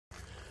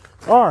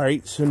All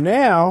right, so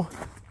now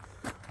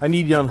I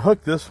need to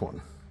unhook this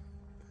one.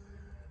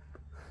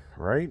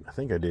 Right? I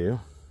think I do.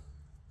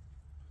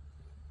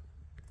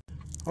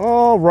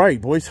 All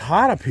right, boys,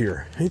 hot up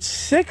here. It's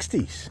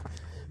 60s.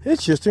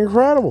 It's just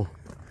incredible.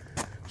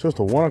 So it's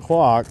 1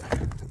 o'clock.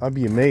 I'd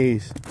be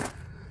amazed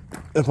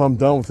if I'm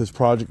done with this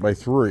project by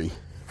 3.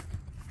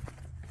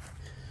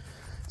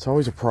 It's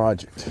always a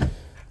project.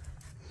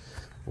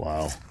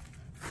 Wow.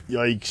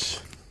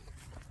 Yikes.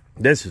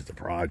 This is the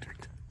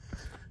project.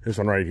 This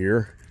one right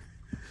here.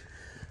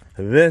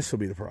 This will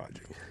be the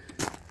project.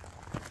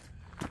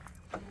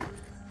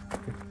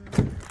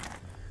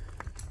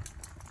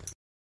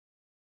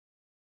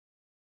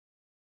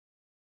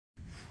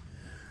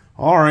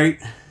 All right.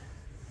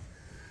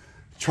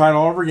 Try it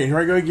all over again. Here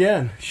I go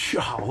again.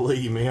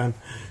 Golly, man.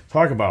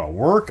 Talk about a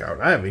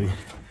workout.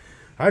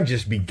 I've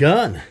just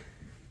begun.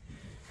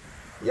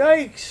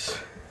 Yikes.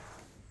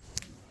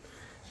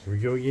 Here we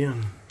go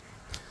again.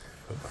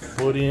 Put my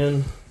foot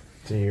in.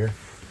 See here.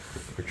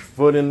 Put your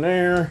foot in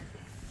there.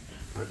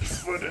 Put your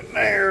foot in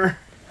there.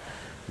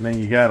 And then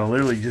you gotta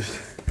literally just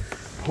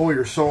pull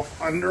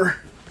yourself under.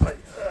 Like,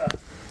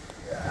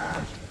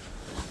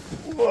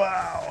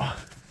 wow.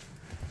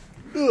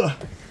 Ugh.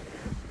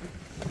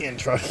 And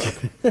try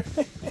to get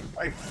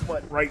my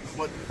foot, right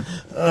foot.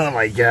 Oh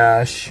my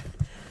gosh.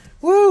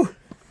 Woo.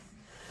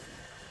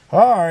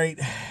 All right.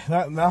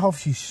 Now how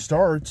she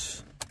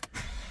starts.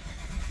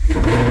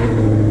 Thank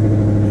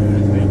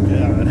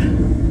God.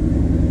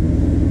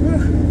 Woo.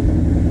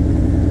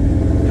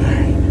 All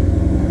right.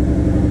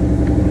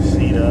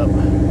 Seat up.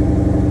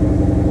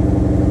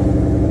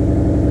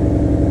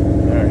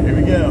 All right, here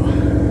we go.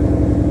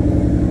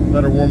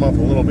 Let her warm up a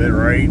little bit,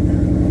 right?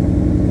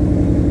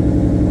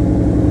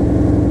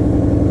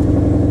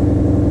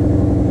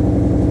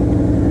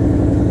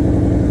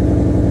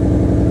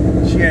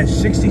 Yeah,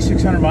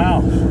 6,600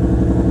 miles.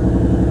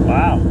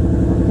 Wow.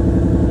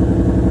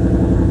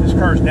 This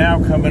car's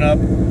now coming up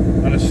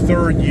on its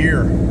 3rd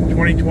year,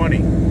 2020.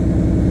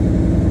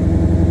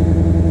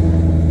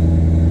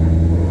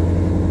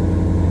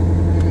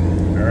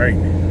 All right.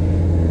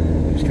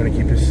 Just gonna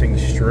keep this thing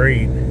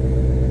straight.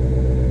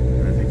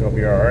 I think I'll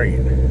be all right.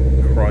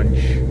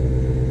 Crunch,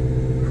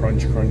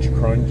 crunch, crunch,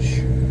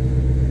 crunch.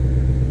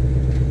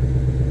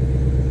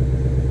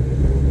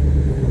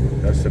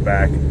 That's the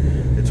back.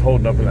 It's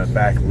holding up in that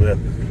back lip.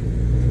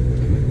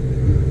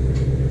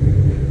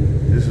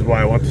 This is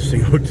why I want this thing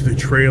hooked to the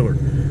trailer.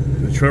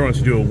 The trailer wants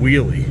to do a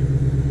wheelie.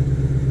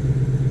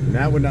 And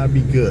that would not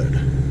be good.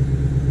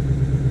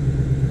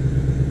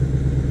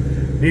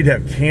 Need to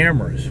have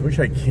cameras. Wish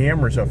I had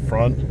cameras up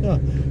front.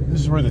 This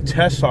is where the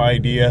Tesla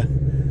idea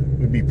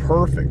would be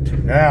perfect.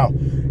 Now,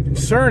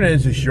 concern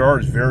is this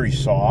yard is very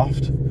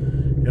soft.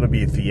 It'll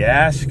be a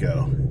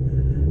fiasco.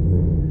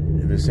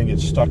 If this thing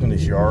gets stuck in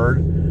this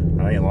yard,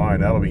 I ain't lying,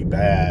 that'll be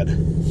bad.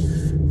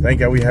 Thank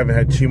God we haven't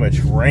had too much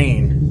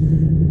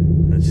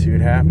rain. Let's see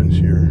what happens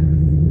here.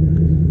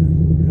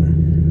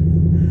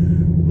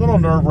 A little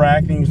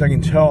nerve-wracking because I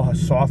can tell how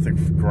soft the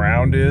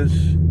ground is.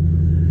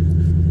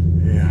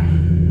 Yeah.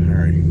 All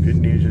right. Good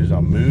news is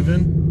I'm moving.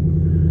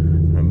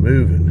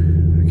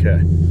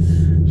 Okay.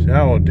 So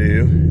now what I'll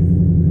do,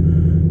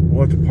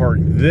 we'll have to park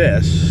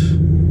this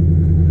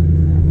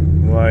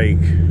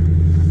like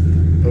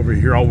over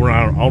here. I'll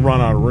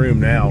run out of room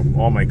now.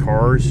 All my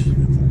cars,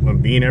 I'm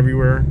being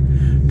everywhere.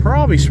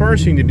 Probably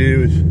smartest thing to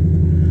do is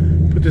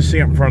put this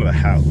thing up in front of the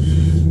house.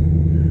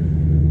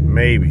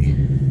 Maybe,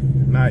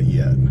 not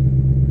yet.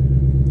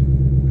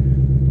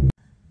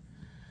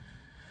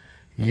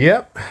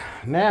 Yep.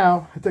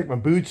 Now I take my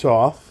boots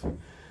off.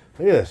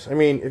 Look at this. I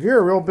mean, if you're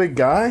a real big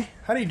guy,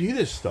 how do you do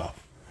this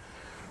stuff?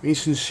 I mean,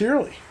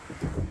 sincerely,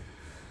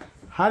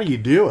 how do you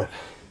do it?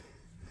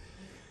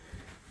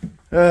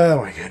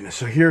 Oh my goodness.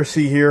 So here,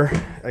 see here,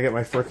 I got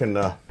my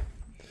frickin'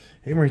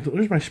 hey,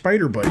 there's my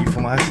spider buddy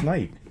from last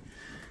night.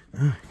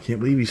 Can't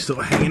believe he's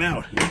still hanging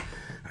out.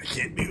 I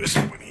can't do this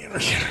with the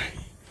energy.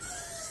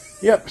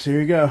 Yep, so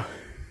here you go.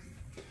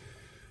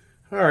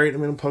 Alright, I'm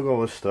gonna plug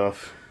all this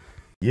stuff.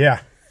 Yeah.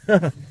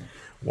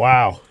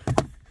 Wow.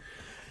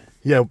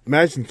 Yeah,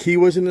 imagine Key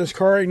was in this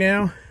car right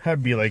now.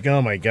 I'd be like,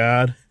 oh my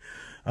God.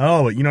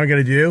 Oh, but you know what I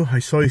gotta do? I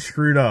saw he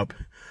screwed up.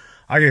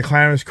 I gotta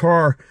climb his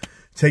car,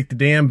 take the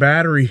damn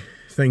battery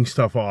thing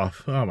stuff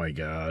off. Oh my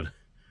God.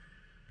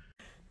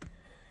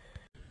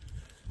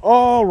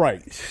 All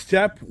right,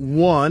 step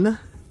 1,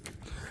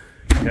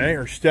 okay,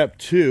 or step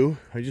 2.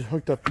 I just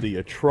hooked up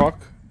the truck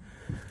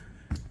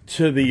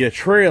to the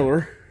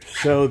trailer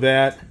so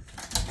that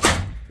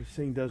this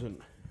thing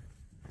doesn't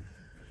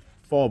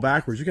fall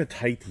backwards. Look how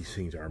tight these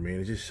things are, man.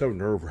 It's just so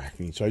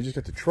nerve-wracking. So I just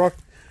got the truck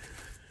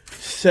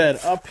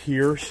set up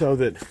here so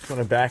that when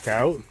I back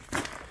out,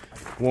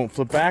 it won't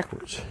flip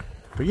backwards.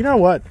 But you know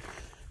what?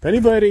 If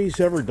anybody's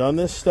ever done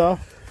this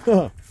stuff,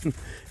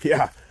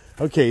 yeah,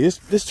 okay,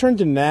 this turned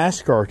to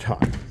NASCAR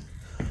time.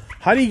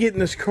 How do you get in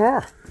this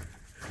car?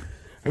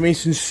 I mean,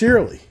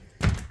 sincerely,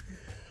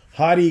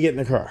 how do you get in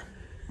the car?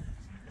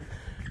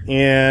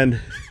 And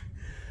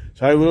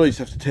so I literally just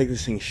have to take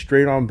this thing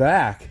straight on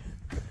back.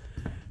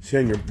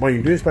 See, when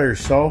you do this by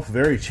yourself,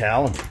 very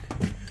challenging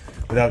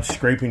without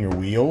scraping your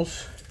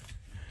wheels,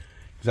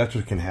 because that's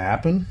what can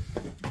happen.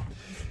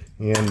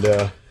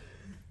 And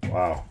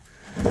wow,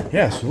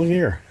 yeah. So look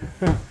here.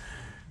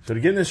 So to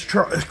get in this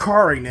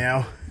car right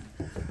now,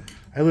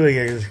 I literally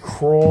gotta just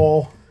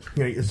crawl.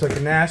 You know, it's like a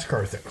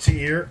NASCAR thing. See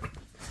here,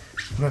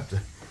 I'm gonna have to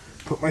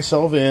put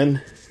myself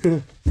in,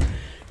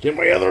 get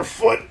my other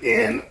foot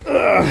in.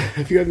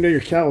 If you haven't done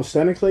your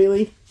calisthenics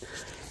lately,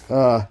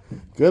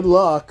 good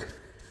luck.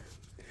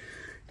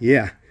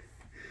 Yeah,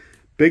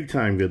 big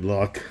time good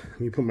luck.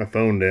 Let me put my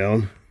phone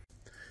down.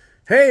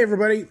 Hey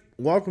everybody,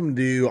 welcome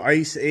to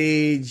Ice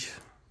Age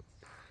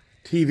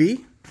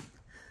TV.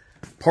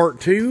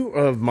 Part 2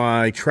 of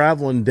my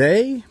traveling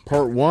day.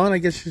 Part 1, I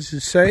guess you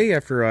should say,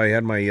 after I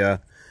had my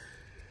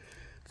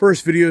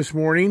first video this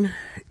morning.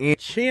 And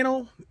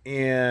channel,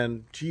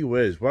 and gee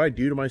whiz, what I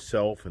do to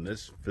myself in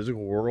this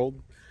physical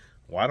world,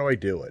 why do I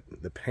do it?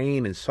 The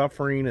pain and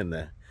suffering and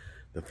the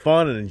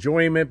fun and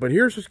enjoyment. But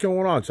here's what's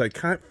going on. So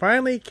I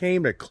finally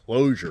came to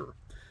closure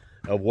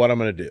of what I'm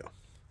going to do.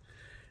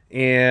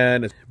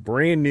 And it's a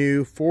brand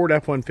new Ford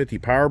F-150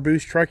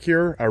 Powerboost truck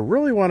here. I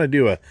really want to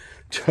do a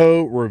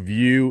tow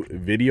review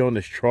video on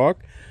this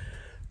truck,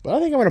 but I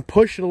think I'm going to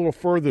push it a little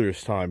further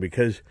this time,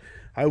 because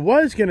I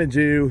was going to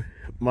do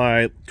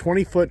my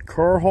 20-foot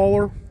car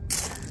hauler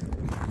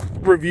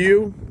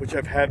review, which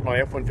I've had my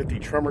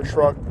F-150 Tremor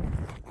truck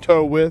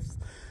tow with,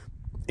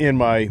 and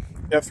my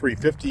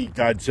F-350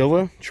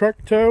 Godzilla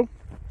truck tow.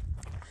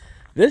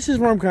 This is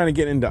where I'm kind of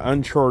getting into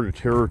uncharted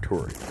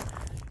territory,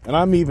 and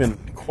I'm even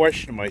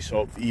questioning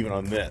myself even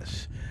on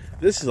this.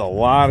 This is a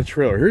lot of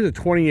trailer. Here's a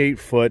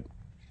 28-foot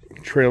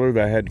trailer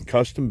that I had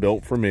custom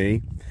built for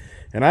me,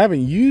 and I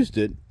haven't used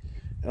it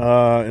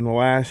in the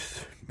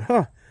last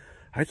I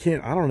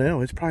don't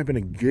know, it's probably been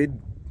a good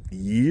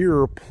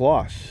year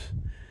plus.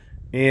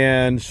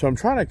 And so I'm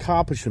trying to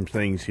accomplish some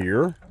things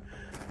here,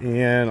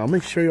 and let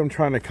me show you what I'm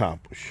trying to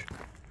accomplish.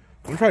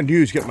 What I'm trying to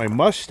do is get my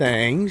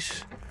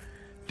Mustangs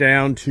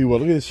down to, well,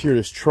 look at this here.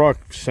 This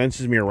truck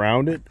senses me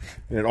around it,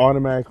 and it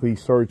automatically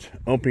starts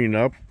opening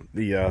up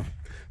the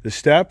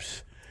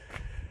steps.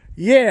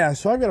 Yeah,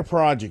 so I've got a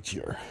project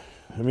here.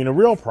 I mean, a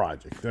real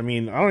project. I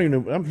mean, I don't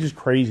even know, I'm just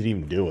crazy to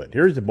even do it.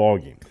 Here's the ball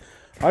game.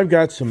 I've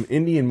got some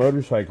Indian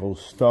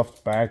motorcycles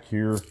stuffed back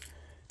here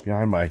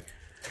behind my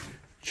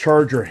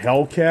Charger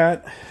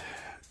Hellcat.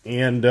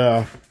 And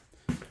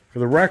for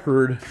the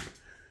record,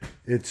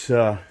 it's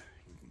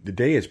the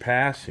day is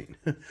passing.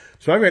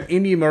 So I've got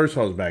Indian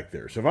motorcycles back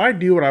there. So if I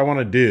do what I want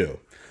to do,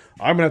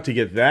 I'm going to have to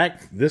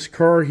get this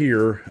car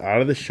here out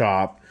of the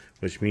shop,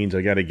 which means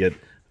I got to get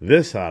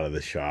this out of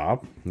the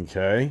shop,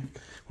 okay?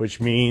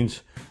 Which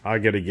means I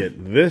got to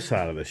get this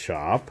out of the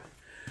shop.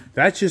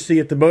 That's just to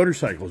get the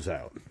motorcycles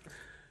out.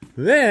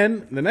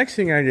 Then, the next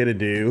thing I got to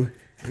do,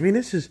 I mean,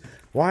 this is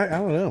why, I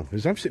don't know,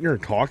 as I'm sitting here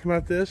talking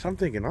about this, I'm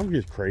thinking, I'm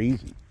just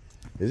crazy.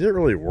 Is it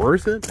really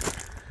worth it?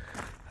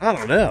 I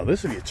don't know.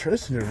 This would be a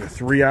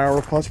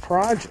 3-hour plus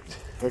project,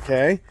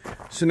 okay?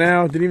 So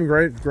now, didn't even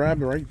grab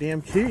the right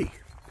damn key.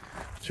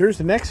 So here's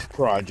the next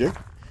project,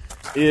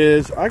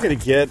 is I got to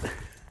get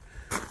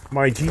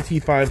my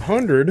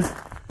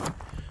GT500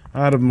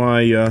 out of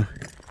my, I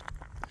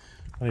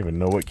don't even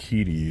know what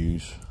key to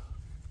use.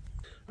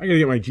 I gotta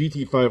get my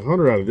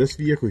GT500 out of this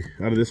vehicle,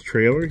 out of this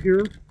trailer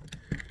here.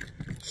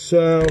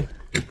 So,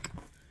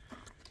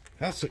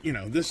 that's, you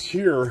know, this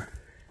here,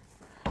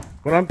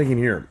 what I'm thinking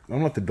here, I'm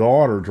gonna let the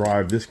daughter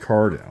drive this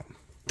car down.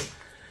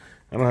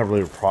 I don't have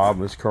really a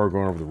problem with this car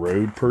going over the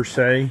road per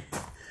se.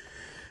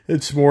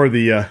 It's more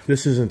the,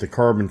 this isn't the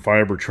carbon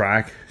fiber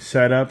track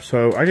setup,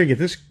 so I gotta get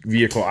this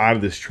vehicle out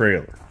of this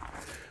trailer.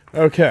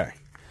 Okay,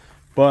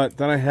 but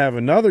then I have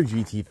another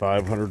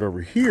GT500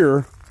 over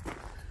here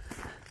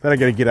that I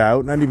gotta get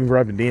out, not even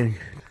grab the damn.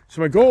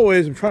 So my goal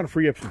is, I'm trying to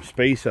free up some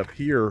space up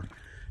here,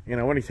 and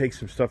I want to take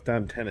some stuff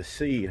down in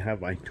Tennessee and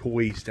have my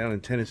toys down in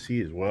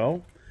Tennessee as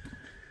well.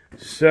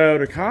 So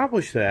to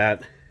accomplish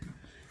that,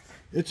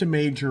 it's a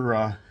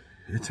major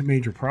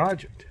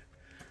project.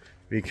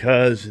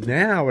 Because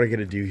now what I got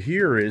to do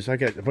here is I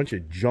got a bunch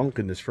of junk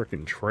in this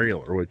freaking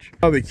trailer, which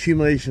the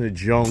accumulation of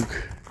junk,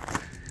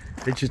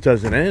 it just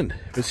doesn't end.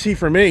 But see,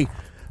 for me,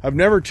 I've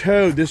never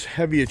towed this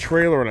heavy a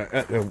trailer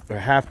on a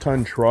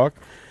half-ton truck,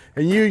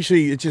 and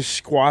usually it just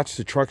squats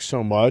the truck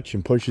so much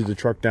and pushes the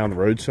truck down the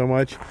road so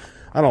much.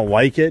 I don't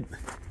like it.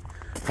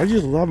 I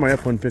just love my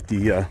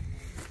F-150.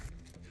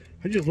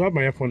 I just love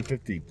my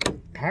F-150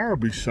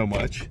 Powerboost so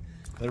much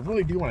that I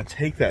really do want to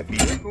take that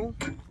vehicle.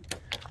 I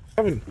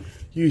haven't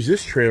used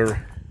this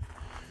trailer.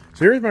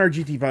 So here's my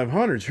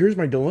GT500s. Here's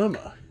my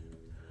dilemma.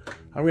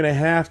 I'm going to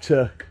have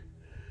to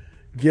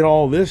get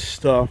all this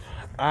stuff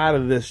out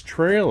of this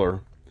trailer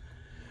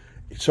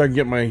so I can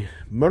get my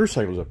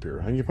motorcycles up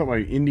here. I can put my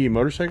Indian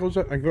motorcycles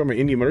up. I can put my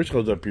Indian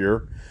motorcycles up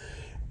here,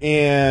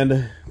 and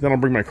then I'll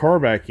bring my car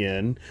back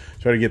in.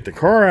 So I get the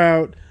car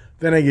out.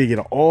 Then I gotta get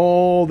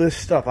all this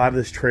stuff out of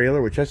this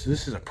trailer, which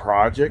this is a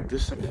project.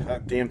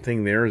 That damn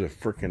thing there is a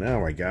freaking,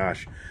 oh my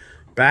gosh,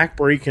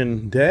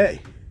 back-breaking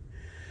day.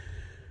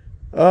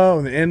 Oh,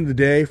 and the end of the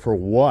day for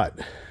what?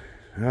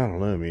 I don't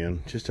know,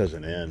 man. It just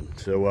doesn't end.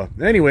 So,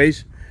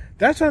 anyways,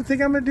 that's what I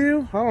think I'm going to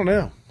do. I don't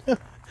know.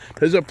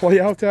 Does it play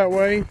out that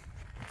way?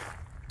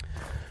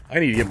 I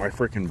need to get my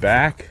freaking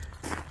back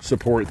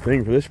support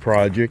thing for this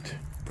project.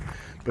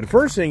 But the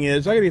first thing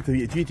is, I got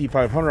to get the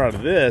GT500 out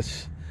of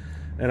this.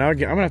 And I'm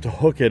going to have to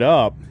hook it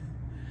up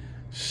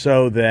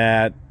so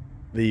that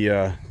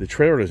the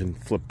trailer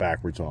doesn't flip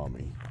backwards on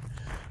me.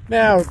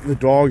 Now, the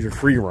dogs are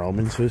free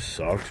roaming, so this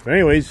sucks. But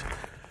anyways,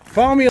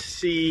 follow me to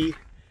see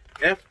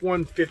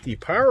F-150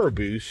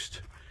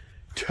 Powerboost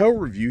tow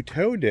review,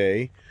 tow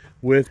day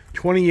with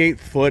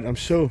 28-foot. I'm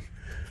so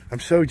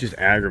just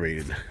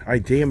aggravated. I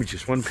damaged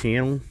this one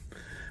panel,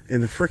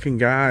 and the freaking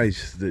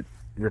guys that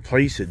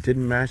replaced it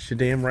didn't match the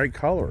damn right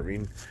color. I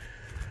mean,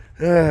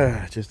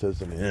 it just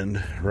doesn't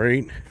end,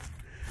 right?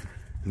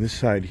 And this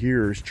side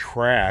here is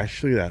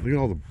trash. Look at that. Look at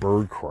all the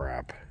bird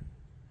crap.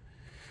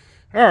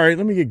 All right,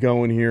 let me get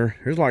going here.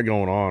 There's a lot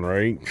going on,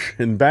 right?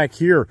 And back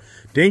here,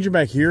 danger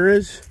back here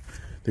is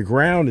the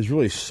ground is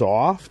really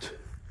soft.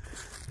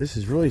 This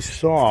is really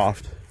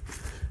soft.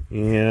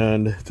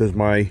 And does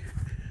my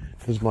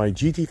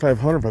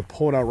GT500, if I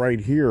pull it out right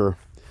here,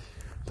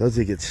 does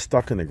it get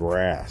stuck in the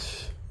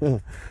grass?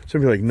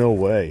 Somebody like, no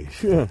way.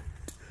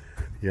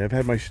 Yeah, I've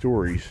had my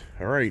stories.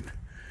 All right,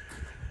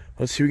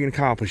 let's see what we can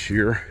accomplish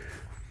here.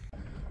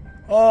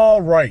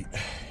 All right,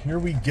 here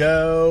we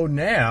go.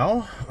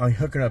 Now I'm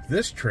hooking up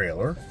this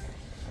trailer.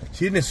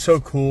 See, isn't it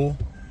so cool?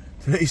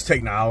 Today's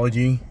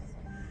technology,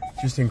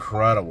 just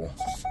incredible.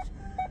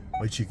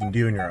 What you can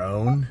do on your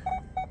own.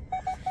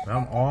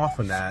 I'm off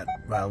on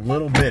that by a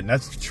little bit, and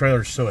that's, the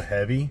trailer's so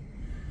heavy.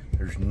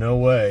 There's no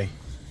way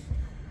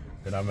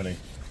that I'm gonna,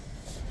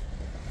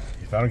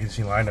 if I don't get this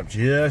thing lined up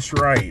just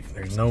right,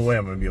 there's no way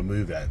I'm gonna be able to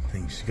move that.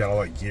 Thing's got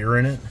all that gear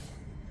in it.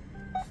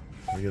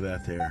 Look at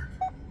that there.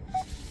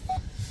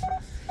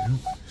 Nope,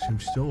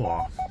 seems still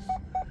off.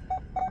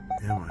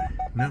 Am I?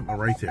 Nope, I'm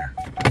right there.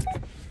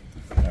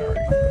 All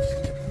right, let's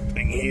get the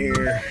thing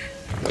here.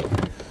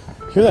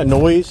 Hear that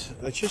noise?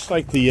 That's just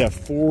like the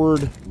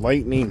Ford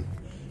Lightning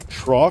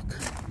truck.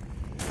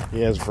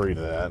 Yeah, I was afraid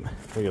of that.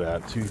 Look at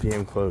that, too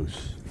damn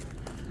close.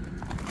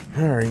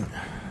 All right,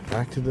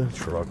 back to the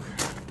truck.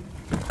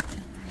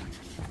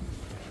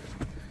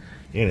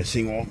 And this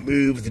thing won't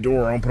move with the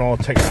door open. All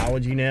the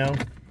technology now,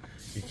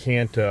 you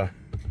can't.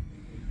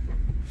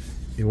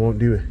 It won't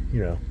do it.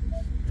 You know,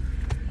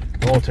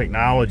 all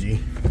technology.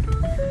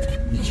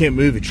 You can't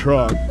move the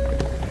truck.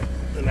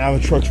 And now the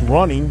truck's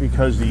running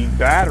because the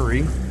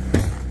battery.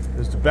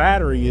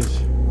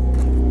 Is.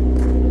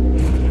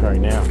 All right,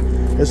 now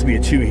this will be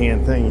a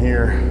two-hand thing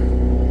here.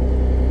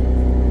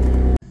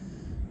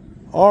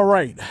 All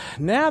right,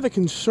 now the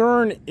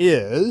concern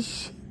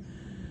is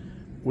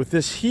with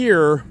this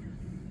here,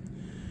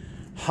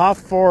 how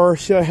far,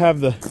 see I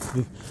have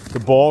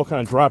the ball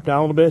kind of drop down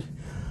a little bit,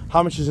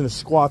 how much is going to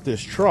squat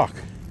this truck?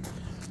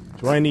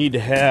 Do I need to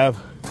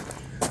have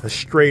a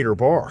straighter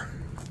bar?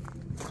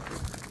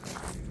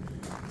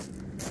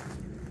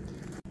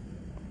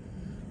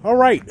 All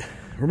right,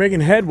 we're making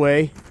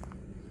headway,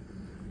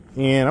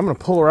 and I'm going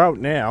to pull her out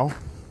now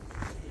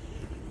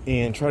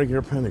and try to get her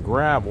up in the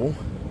gravel.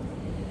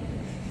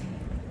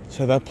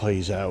 So that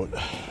plays out.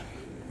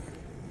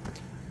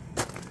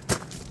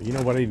 You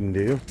know what I didn't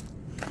do?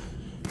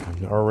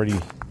 I'm already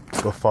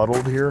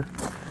befuddled here.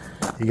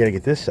 You got to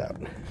get this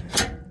out.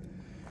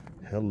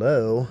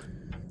 Hello.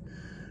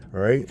 All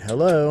right,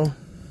 hello.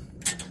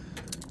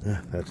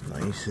 That's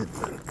nice.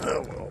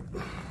 Oh, well.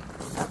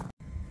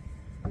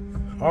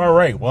 All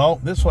right, well,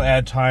 this will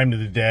add time to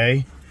the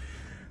day.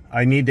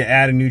 I need to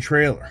add a new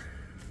trailer.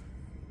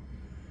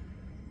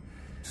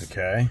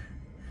 Okay.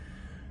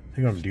 I think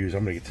what I'm gonna do is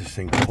I'm gonna get this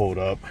thing pulled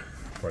up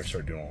before I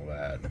start doing all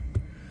that.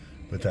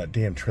 But that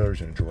damn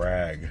trailer's gonna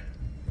drag.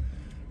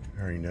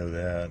 I already know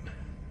that.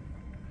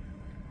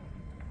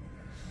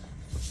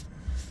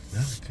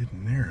 No, it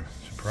didn't there.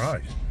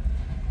 Surprise.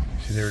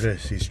 See, there it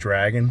is. See, it's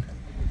dragging.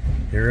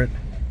 Hear it?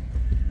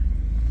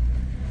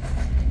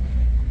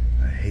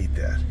 I hate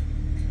that.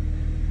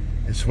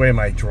 It's the way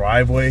my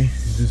driveway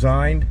is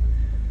designed.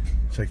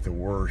 It's like the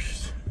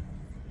worst.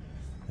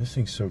 This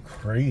thing's so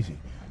crazy.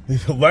 The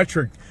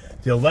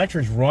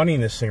electric's running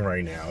this thing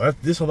right now.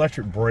 This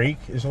electric brake,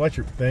 this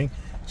electric thing,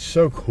 it's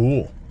so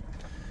cool.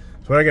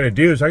 So what I gotta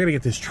do is I gotta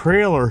get this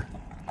trailer.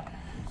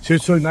 See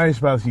what's so nice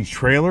about these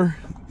trailer?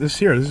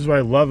 This is what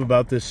I love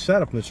about this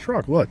setup in this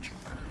truck. Look.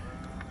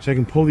 So I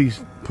can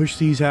push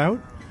these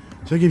out.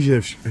 So it gives you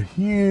a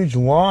huge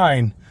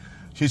line.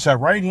 See, it's that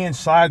right-hand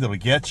side that'll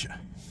get you.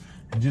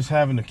 And just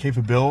having the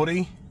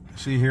capability,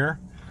 see here,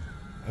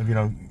 of, you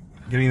know,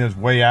 getting those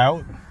way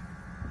out.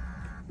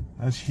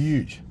 That's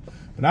huge.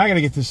 But now I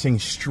gotta get this thing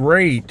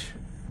straight.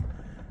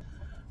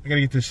 I gotta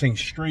get this thing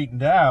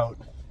straightened out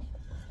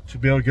to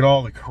be able to get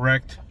all the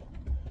correct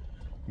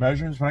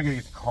measurements. But I gotta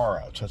get the car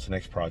out, so that's the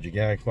next project.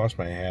 Yeah, I lost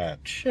my hat.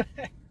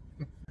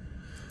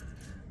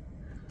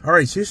 All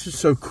right, so this is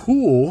so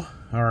cool.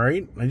 All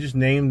right, I just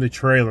named the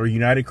trailer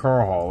United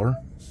Car Hauler.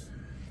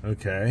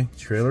 Okay,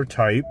 trailer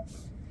type,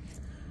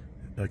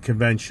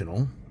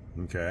 conventional.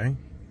 Okay,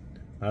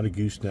 Not a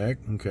gooseneck.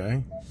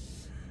 Okay.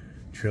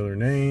 Trailer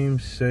name,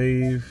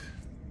 save.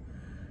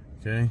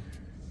 Okay.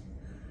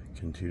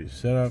 Continue to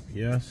setup.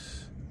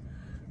 Yes.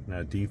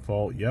 Now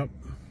default. Yep.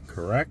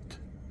 Correct.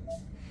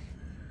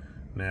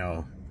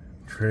 Now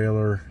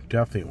trailer,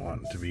 definitely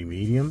want it to be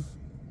medium.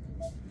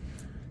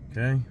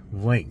 Okay.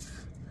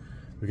 Length.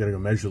 We gotta go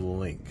measure the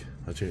length.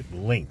 That's it.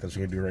 Length. That's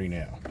what I'm gonna do right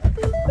now.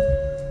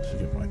 So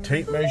get my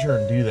tape measure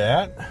and do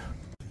that.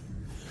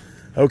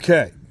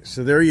 Okay.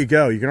 So there you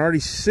go. You can already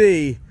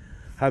see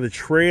how the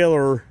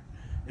trailer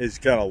has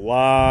got a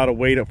lot of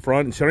weight up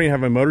front. And so I don't even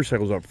have my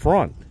motorcycles up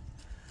front.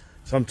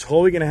 So I'm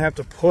totally going to have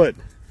to put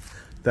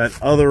that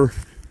other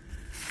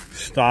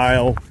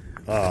style.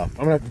 I'm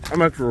gonna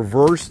have to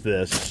reverse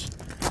this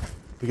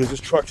because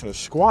this truck's going to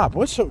squat. But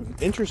what's so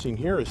interesting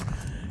here is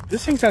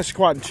this thing's not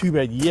squatting too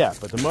bad yet,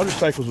 but the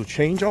motorcycles will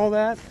change all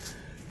that.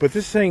 But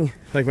this thing,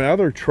 like my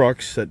other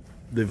trucks, that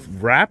the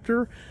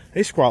Raptor,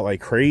 they squat like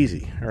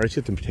crazy. All right, let's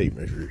get the tape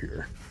measure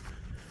here.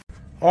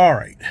 All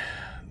right,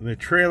 the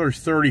trailer's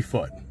 30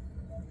 foot.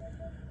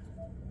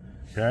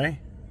 Okay.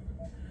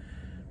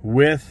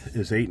 Width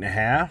is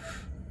 8.5.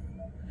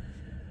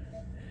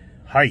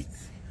 Height.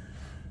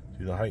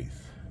 Do the height.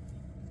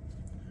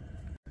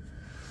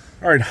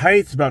 All right,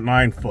 height's about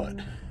 9 foot.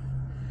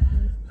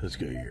 Let's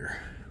go here.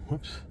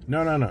 Whoops.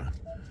 No.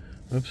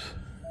 Whoops.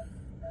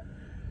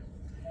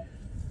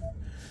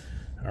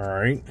 All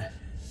right.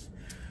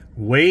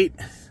 Weight,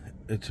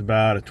 it's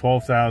about a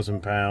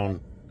 12,000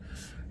 pound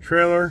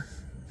trailer.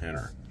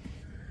 Enter.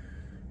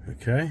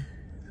 Okay.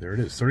 There it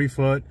is. 30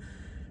 foot,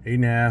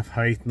 8.5,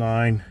 height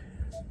 9.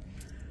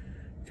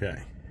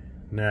 Okay.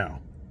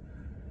 Now.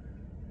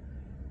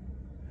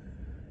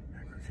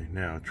 Okay,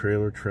 now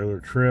trailer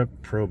trip,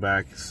 pro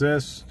back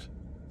assist.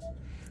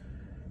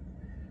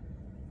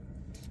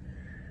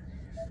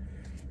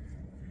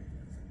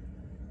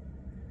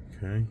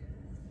 Okay.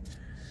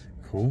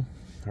 Cool.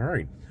 All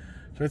right.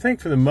 So I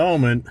think for the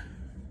moment,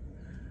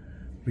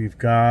 we've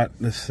got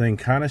this thing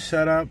kind of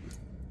set up.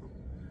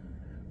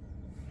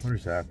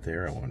 Where's that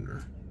there, I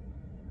wonder?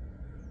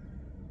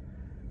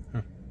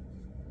 Huh.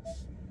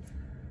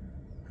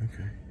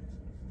 Okay.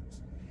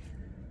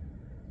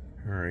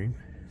 All right.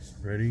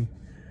 Ready?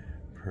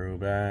 Pro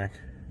back.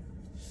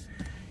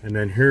 And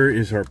then here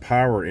is our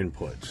power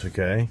inputs,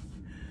 okay?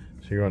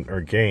 So you're on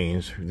our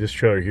gains. This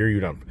trailer here,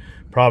 you'd have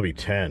probably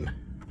 10.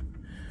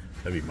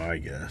 That'd be my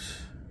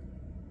guess.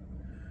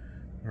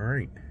 All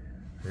right,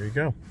 there you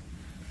go.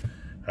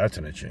 That's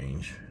gonna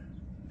change.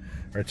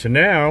 All right, so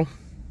now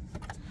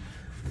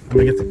I'm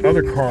gonna get the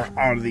other car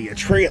out of the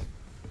trail.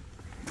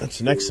 That's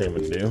the next thing I'm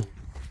gonna do.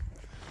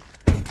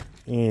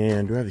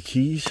 And do I have the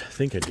keys? I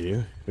think I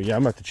do. But yeah,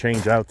 I'm gonna have to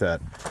change out that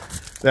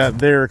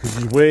there because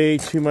there's way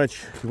too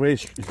much. The way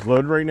it's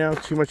loaded right now,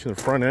 too much in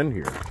the front end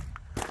here.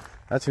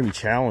 That's gonna be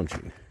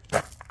challenging.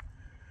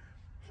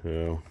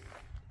 So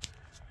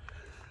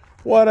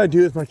what I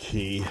do with my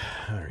key,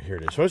 all right, here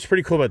it is. So what's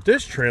pretty cool about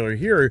this trailer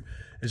here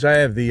is I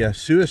have the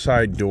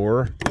suicide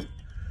door.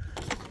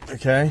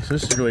 Okay, so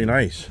this is really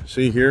nice.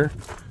 See here?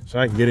 So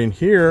I can get in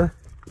here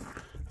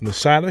on the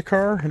side of the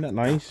car. Isn't that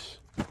nice?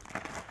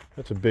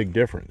 That's a big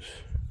difference.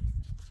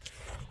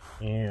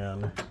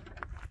 And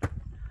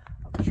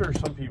I'm sure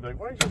some people are like,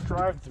 why don't you just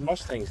drive the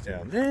Mustangs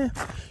down? Because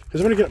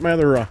I'm going to get my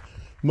other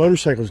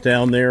motorcycles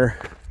down there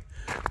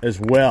as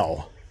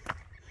well.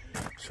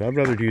 So I'd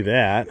rather do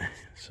that.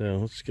 So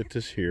let's get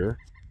this here.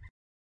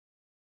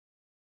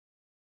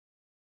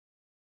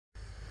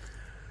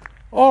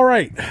 All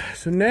right,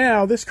 so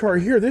now this car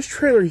here, this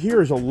trailer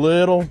here is a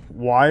little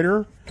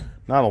wider.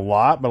 Not a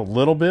lot, but a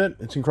little bit.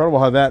 It's incredible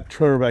how that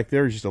trailer back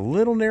there is just a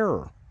little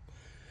narrower.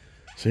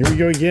 So here we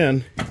go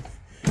again.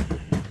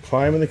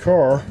 Climbing the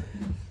car.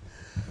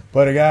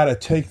 But I gotta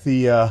take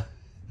the, I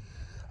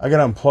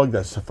gotta unplug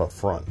that stuff up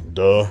front.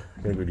 Duh,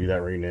 I'm gonna go do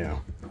that right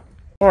now.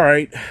 All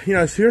right, you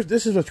know, so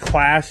this is what's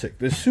classic.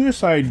 This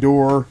suicide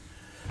door,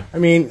 I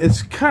mean,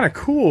 it's kind of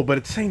cool, but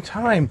at the same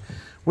time,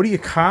 what do you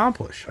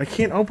accomplish? I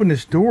can't open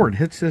this door. It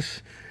hits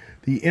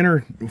the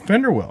inner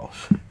fender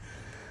wells.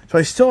 So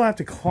I still have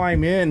to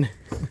climb in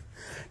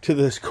to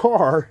this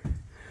car.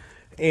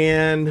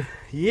 And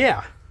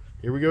yeah,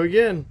 here we go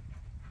again.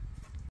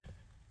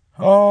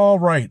 All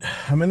right,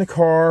 I'm in the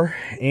car.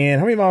 And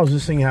how many miles does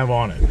this thing have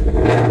on it?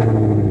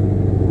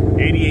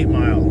 88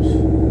 miles.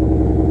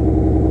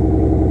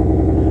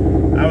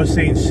 I was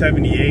saying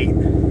 78.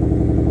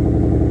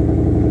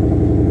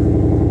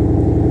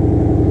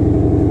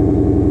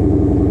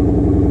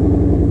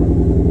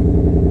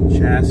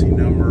 Chassis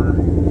number.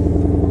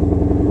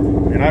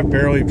 And I've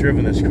barely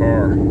driven this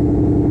car.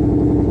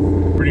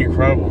 Pretty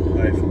incredible.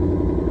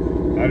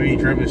 I've even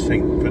driven this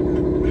thing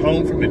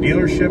home from the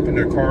dealership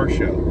into a car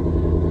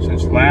show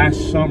since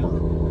last summer.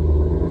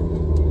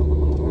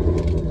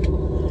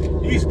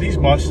 These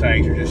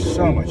Mustangs are just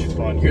so much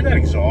fun. You hear that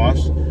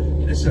exhaust?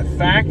 This is a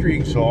factory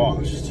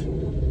exhaust.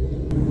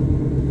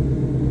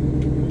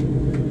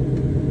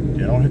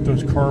 Yeah, don't hit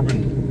those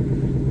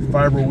carbon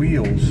fiber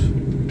wheels.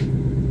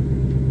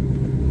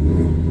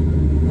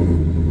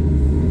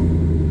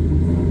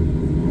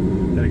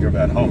 Gotta go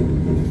back home.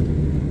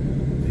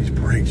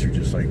 brakes are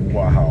just like,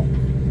 wow.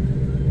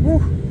 Woo.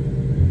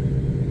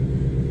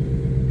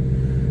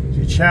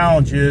 The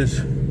challenge is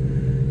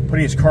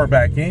putting his car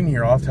back in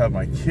here. I'll have to have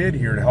my kid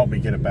here to help me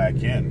get it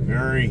back in.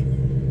 Very,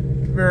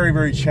 very,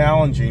 very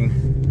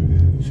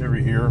challenging. It's over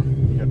here.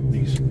 You got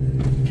these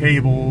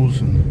cables,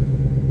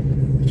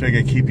 and so I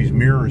gotta keep these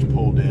mirrors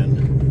pulled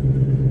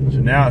in. So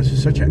now it's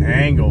just such an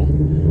angle.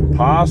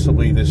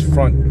 Possibly this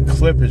front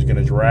clip is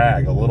gonna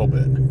drag a little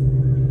bit.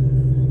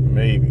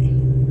 Maybe.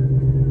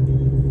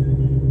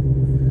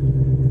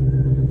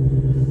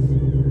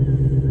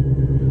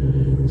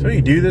 So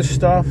you do this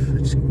stuff,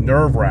 it's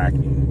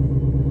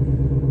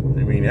nerve-wracking.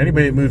 I mean,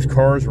 anybody that moves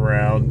cars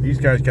around, these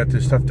guys got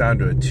this stuff down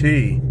to a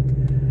T,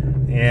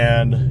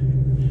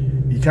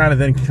 and you kind of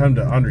then come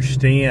to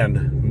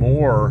understand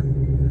more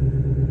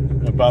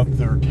about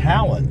their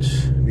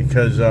talents,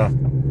 because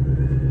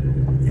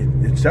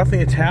it's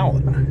definitely a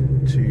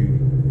talent to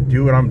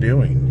do what I'm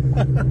doing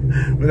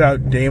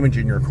without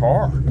damaging your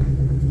car. I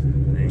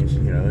mean,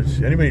 you know,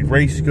 anybody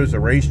goes to the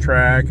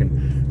racetrack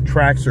and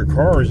tracks their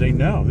cars, they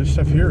know this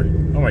stuff here.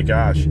 Oh my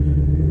gosh.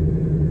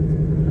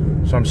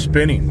 So I'm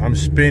spinning.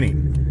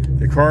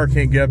 The car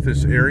can't get up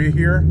this area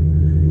here.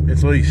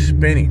 It's literally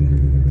spinning.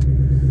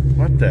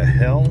 What the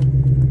hell?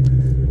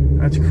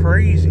 That's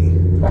crazy.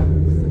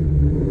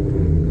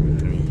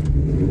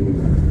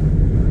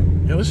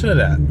 Yeah, listen to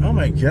that. Oh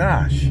my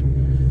gosh.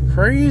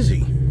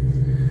 Crazy.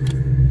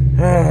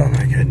 Oh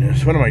my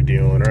goodness. What am I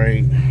doing,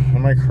 right?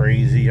 Am I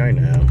crazy? I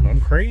know.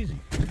 I'm crazy.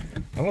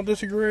 I don't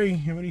disagree.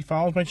 Everybody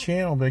follows my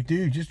channel, but like,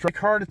 dude, just drive a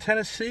car to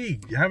Tennessee.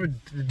 Have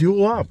it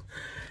duel up.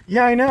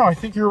 Yeah, I know. I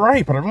think you're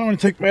right, but I really want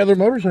to take my other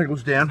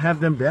motorcycles down, have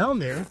them down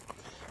there.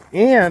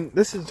 And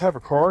this is the type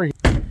of car. You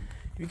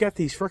got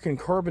these freaking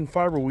carbon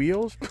fiber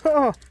wheels.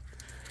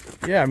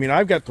 Yeah, I mean,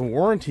 I've got the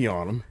warranty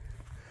on them.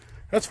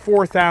 That's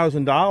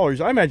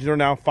 $4,000. I imagine they're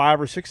now $5,000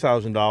 or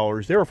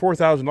 $6,000. They were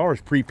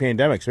 $4,000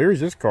 pre-pandemic. So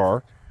here's this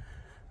car.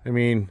 I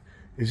mean,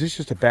 is this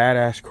just a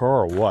badass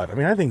car or what? I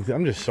mean,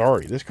 I'm just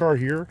sorry. This car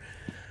here,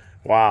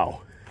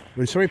 wow.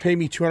 Would somebody pay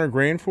me 200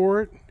 grand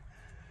for it?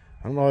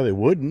 I don't know why they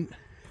wouldn't.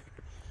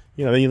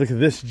 You know, then you look at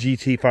this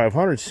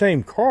GT500,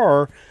 same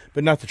car,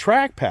 but not the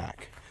track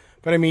pack.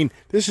 But I mean,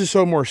 this is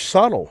so more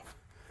subtle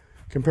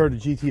compared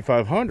to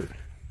GT500.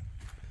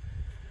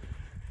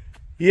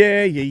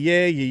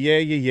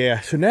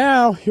 Yeah. So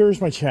now,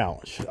 here's my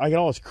challenge. I got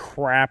all this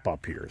crap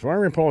up here. So I'm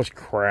going to put all this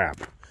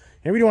crap.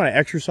 Anybody want an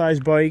exercise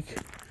bike?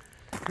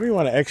 Anybody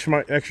want an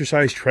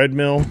exercise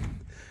treadmill?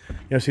 You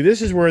know, see,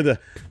 this is where the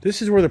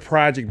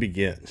project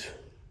begins.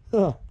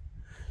 Oh,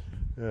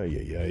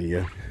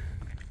 yeah.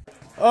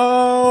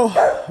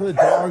 Oh, the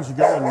dogs are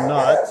going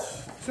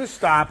nuts. Just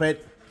stop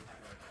it.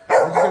 I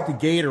just got the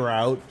gator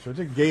out. So I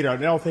took the gator out.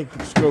 Now I think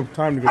it's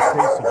time to go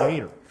chase the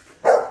gator.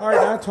 All right,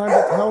 now time to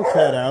get the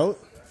Hellcat out.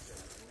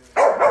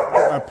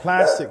 Get my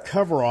plastic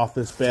cover off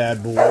this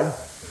bad boy. I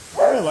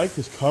really like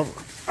this cover.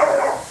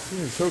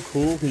 It's so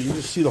cool because you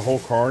can just see the whole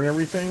car and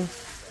everything.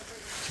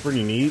 It's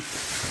pretty neat.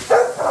 You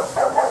know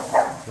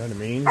what I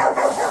mean?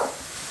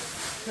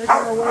 Making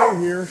our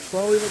way here,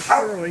 slowly but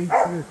surely. Look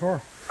at the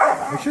car.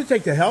 I should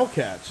take the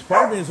Hellcats.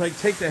 Part of me is like,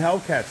 take the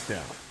Hellcats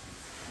down.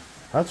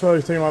 That's what I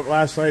was thinking about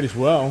last night as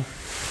well.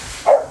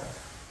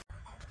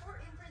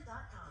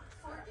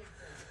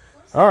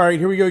 All right,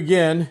 here we go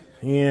again.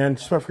 And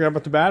just I forgot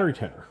about the battery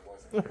tender.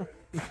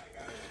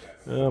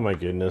 Oh my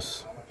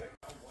goodness.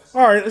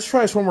 All right, let's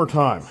try this one more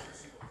time.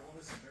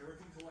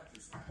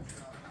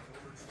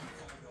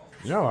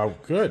 No,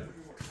 good.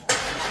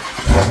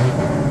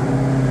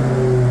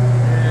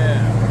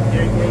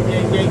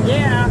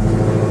 Yeah.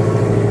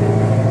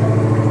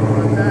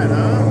 Like that,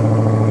 huh?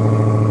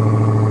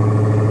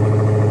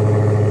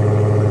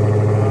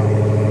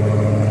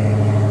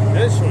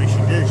 This is what we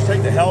should do. Just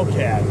take the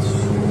Hellcats.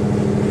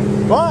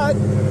 But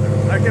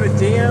I got a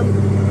damn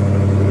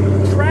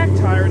track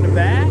tire in the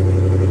back.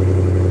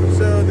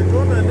 So the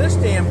dilemma of this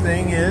damn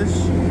thing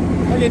is,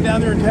 I get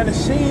down there in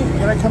Tennessee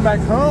and I come back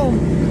home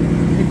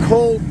in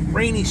cold,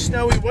 rainy,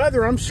 snowy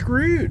weather, I'm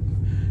screwed.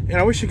 And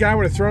I wish the guy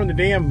would have thrown the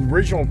damn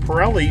original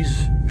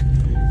Pirellis.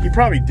 He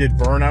probably did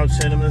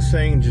burnouts in him, this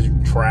thing, and just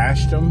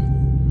trashed them.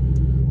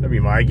 That'd be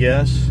my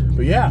guess.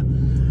 But yeah, I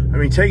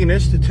mean, taking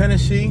this to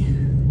Tennessee,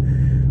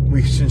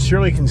 we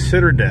sincerely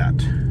considered that.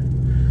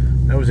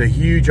 That was a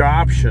huge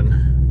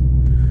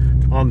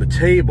option on the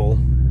table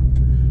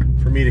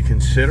for me to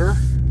consider.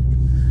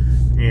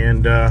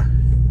 And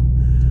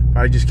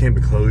I just came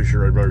to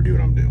closure. I'd rather do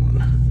what I'm doing.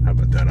 How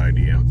about that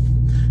idea?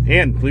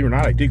 And believe it or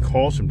not, I did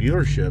call some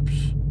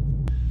dealerships.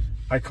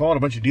 I called a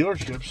bunch of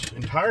dealerships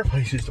and tire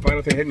places to find out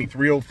if they had any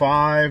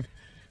 305,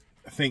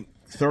 I think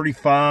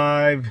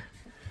 35,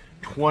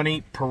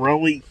 20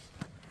 Pirelli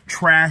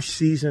trash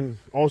season,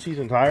 all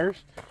season tires.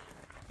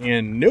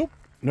 And nope,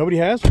 nobody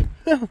has them.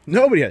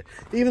 Nobody has.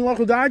 Even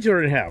local Dodge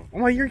dealer didn't have them.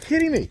 I'm like, you're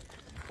kidding me.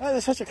 Oh,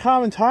 that's such a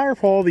common tire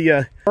for all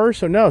the cars.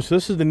 So no, so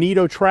this is the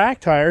Nito track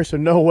tire, so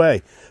no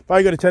way. If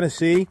I go to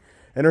Tennessee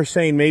and they're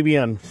saying maybe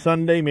on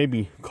Sunday,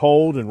 maybe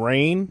cold and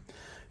rain,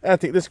 I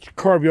think this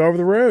car would be over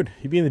the road.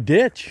 You'd be in the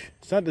ditch.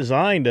 It's not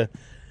designed to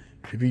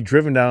to be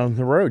driven down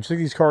the road. Just like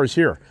these cars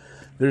here.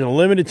 There's a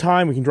limited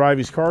time we can drive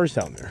these cars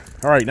down there.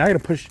 All right, now I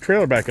got to push the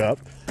trailer back up,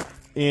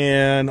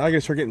 and I got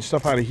to start getting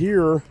stuff out of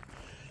here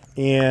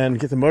and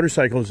get the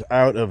motorcycles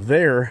out of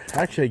there.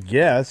 Actually, I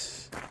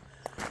guess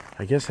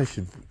I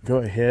should go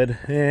ahead.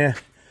 Let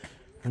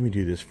me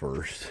do this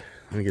first.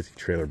 Let me get the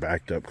trailer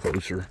backed up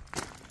closer.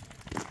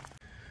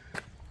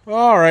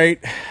 All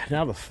right,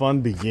 now the fun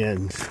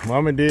begins. What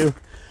I'm gonna do,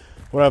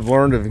 what I've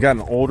learned as I've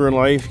gotten older in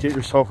life, get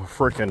yourself a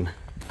freaking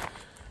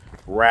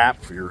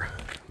wrap for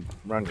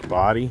around your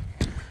body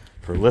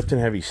for lifting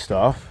heavy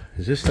stuff.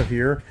 Is this stuff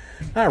here?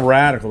 Not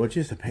radical, but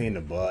just a pain in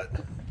the butt.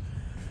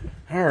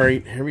 All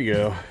right, here we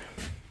go.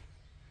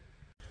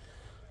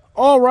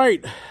 All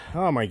right.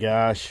 Oh my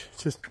gosh,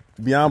 it's just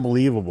beyond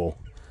believable.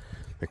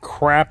 The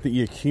crap that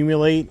you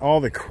accumulate, all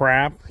the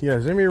crap. Yeah,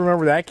 does anybody remember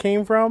where that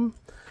came from?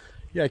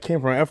 Yeah, it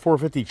came from an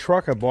F-450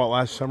 truck I bought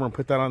last summer and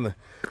put that on the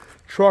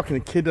truck,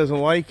 and the kid doesn't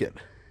like it.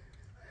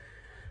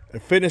 The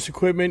fitness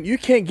equipment, you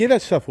can't give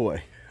that stuff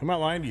away. I'm not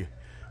lying to you.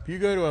 If you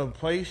go to a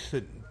place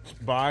that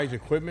buys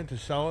equipment to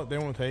sell it, they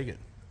won't take it.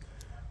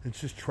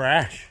 It's just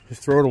trash.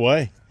 Just throw it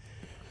away.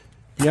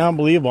 Beyond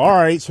believable. All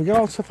right, so get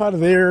all the stuff out of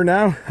there.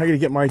 Now I got to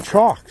get my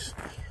chocks.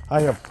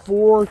 I have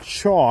 4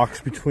 chocks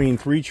between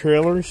 3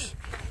 trailers.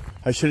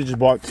 I should have just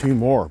bought 2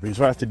 more, because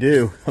what I have to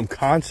do, I'm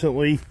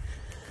constantly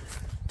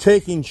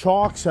taking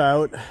chocks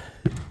out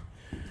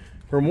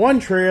from one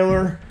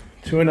trailer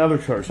to another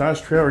trailer. So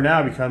this trailer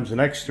now becomes the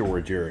next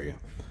storage area.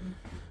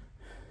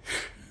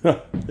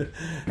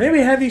 Maybe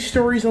have these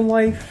stories in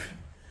life.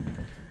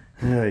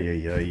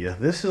 Yeah.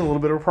 This is a little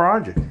bit of a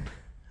project.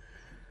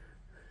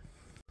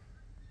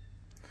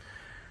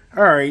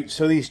 All right,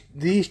 so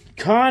these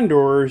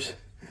condors,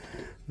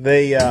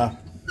 they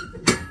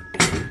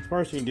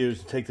first thing you do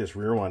is take this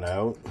rear one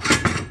out.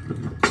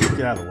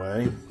 Get out of the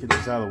way. Get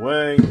this out of the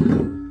way.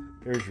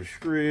 There's your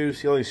screws.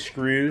 See all these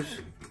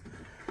screws?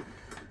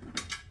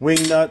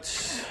 Wing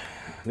nuts.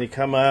 They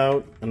come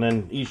out, and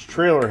then each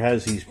trailer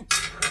has these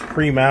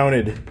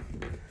pre-mounted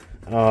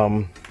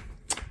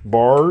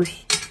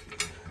bars.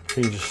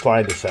 So you just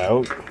slide this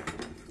out,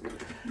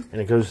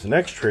 and it goes to the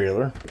next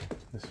trailer.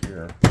 This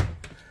here.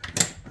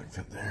 Like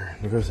that there.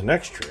 And it goes to the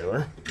next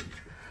trailer,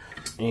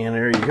 and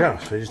there you go.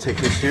 So you just take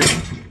this here,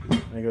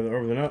 and I go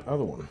over the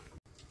other one.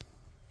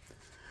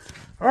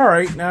 All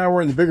right, now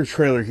we're in the bigger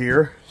trailer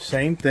here.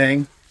 Same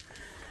thing.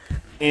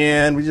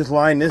 And we just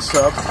line this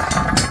up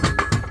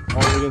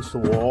all against the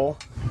wall.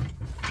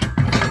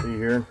 See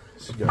here?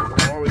 This goes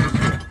all against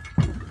the wall.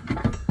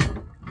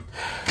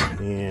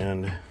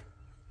 And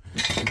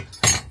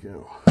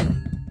go.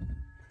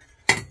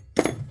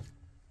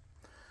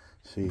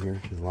 See here?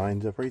 Just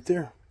lines up right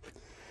there.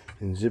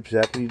 And zip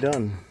zappity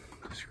done.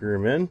 Screw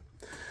them in.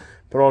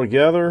 Put it all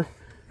together.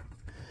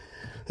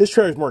 This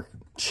trailer is more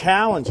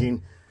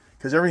challenging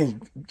because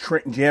everything's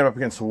jammed up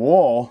against the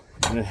wall,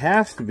 and it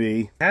has to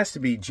be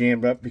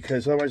jammed up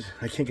because otherwise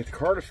I can't get the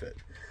car to fit.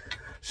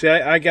 See,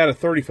 I got a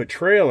 30-foot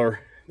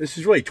trailer. This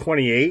is really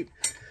 28,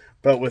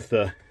 but with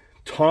the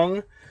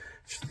tongue,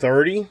 it's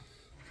 30.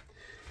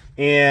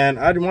 And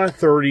I didn't want a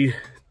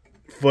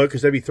 30-foot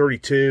because that'd be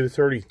 32,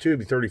 32 would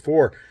be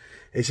 34.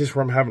 It's just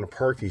where I'm having to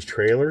park these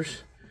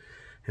trailers,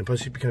 and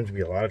plus it becomes to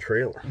be a lot of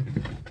trailer.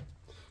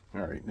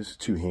 All right, this is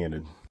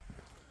two-handed.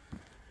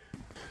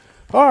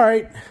 All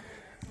right.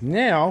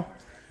 Now,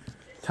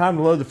 time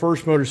to load the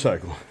first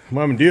motorcycle.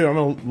 What I'm going to do, I'm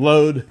going to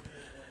load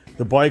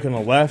the bike on the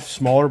left,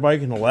 smaller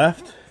bike on the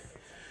left,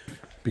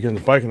 because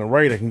the bike on the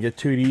right, I can get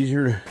to it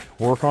easier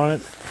to work on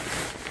it.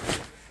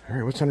 All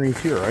right, what's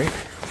underneath here, right?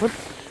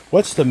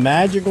 What's the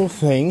magical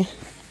thing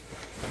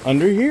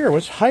under here?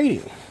 What's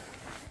hiding?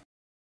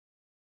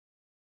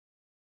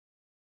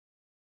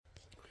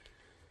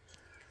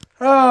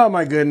 Oh,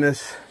 my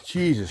goodness.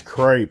 Jesus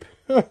Christ.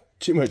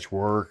 Too much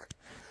work.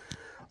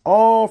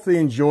 All for the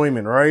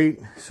enjoyment, right?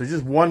 So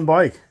just one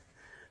bike.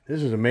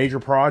 This is a major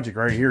project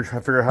right here.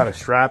 Trying to figure out how to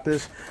strap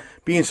this.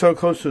 Being so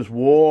close to this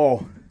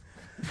wall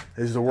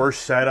is the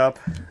worst setup.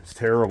 It's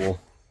terrible.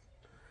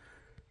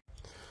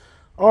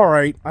 All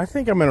right, I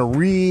think I'm going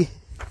to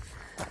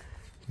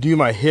redo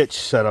my hitch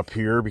setup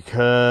here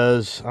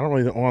because I don't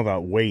really know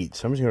about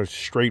weights. I'm just going to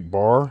straight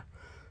bar.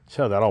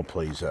 See how that all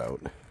plays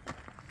out.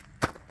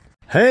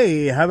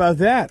 Hey, how about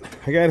that?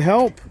 I got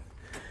help.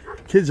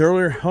 Kids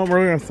home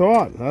earlier than I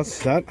thought.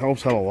 That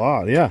helps out a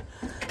lot, yeah.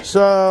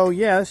 So,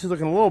 yeah, this is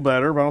looking a little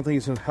better, but I don't think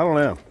it's, I don't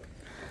know.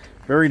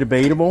 Very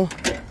debatable.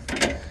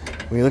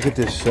 When you look at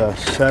this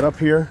setup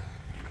here,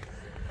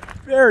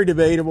 very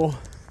debatable.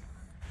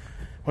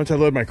 Once I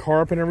load my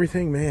car up and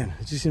everything, man,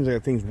 it just seems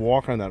like things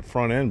walk on that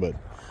front end, but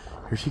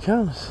here she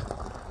comes.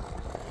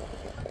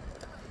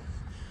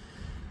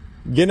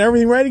 Getting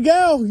everything ready to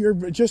go. You're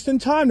just in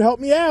time to help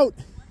me out.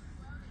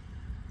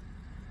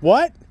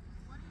 What?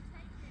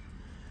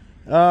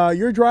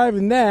 You're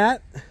driving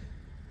that.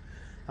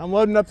 I'm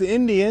loading up the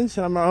Indians,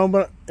 and I'm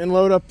going to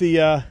load up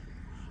the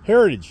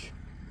Heritage.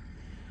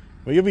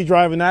 Well, you'll be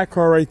driving that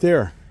car right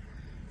there.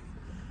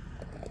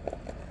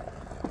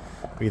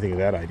 What do you think of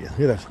that idea?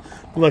 Look at that.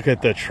 Look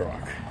at the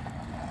truck.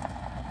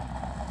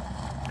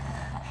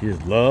 She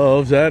just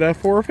loves that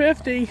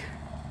F450.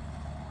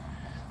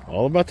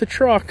 All about the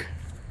truck.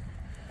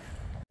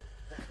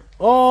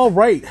 All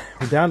right,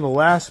 we're down to the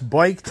last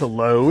bike to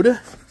load.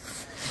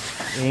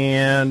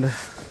 And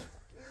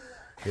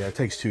yeah, it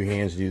takes two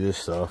hands to do this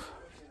stuff.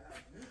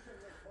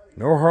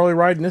 No Harley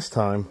riding this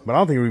time, but I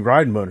don't think we're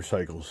riding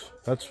motorcycles.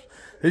 This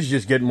is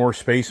just getting more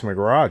space in my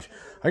garage.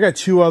 I got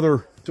two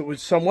other, so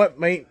somewhat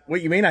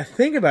what you may not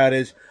think about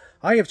is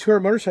I have 2 other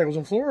motorcycles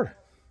in Florida.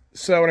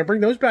 So when I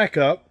bring those back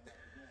up,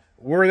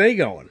 where are they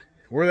going?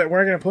 Where am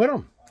I going to put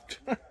them?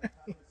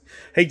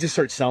 Hey, just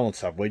start selling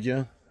stuff, would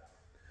you?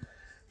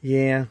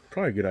 Yeah,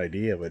 probably a good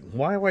idea, but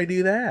why do I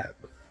do that?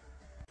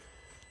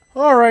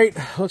 All right,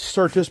 let's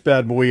start this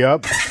bad boy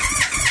up. How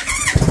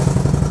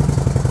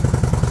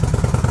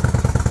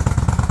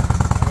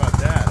about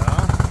that,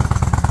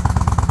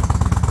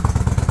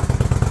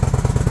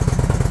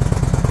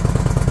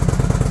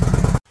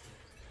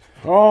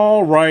 huh?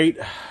 All right,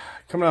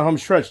 coming out home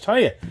stretch. Tell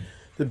you,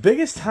 the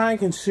biggest time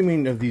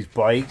consuming of these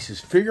bikes is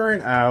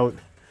figuring out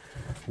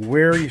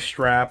where you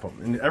strap them.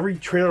 And every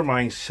trailer of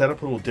mine is set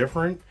up a little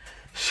different,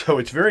 so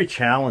it's very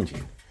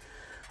challenging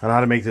on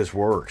how to make this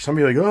work. Some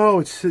people are like, oh,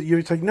 it's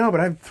like, no, but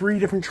I have 3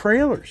 different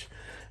trailers.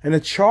 And the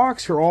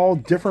chocks are all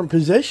different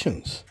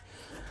positions.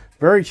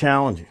 Very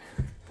challenging.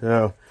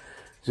 So,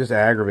 just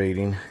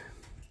aggravating. And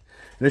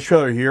this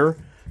trailer here,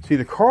 see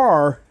the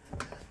car,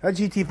 that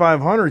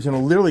GT500 is going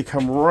to literally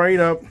come right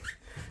up.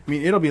 I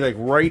mean, it'll be like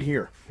right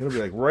here. It'll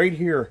be like right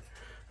here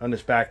on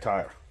this back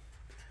tire.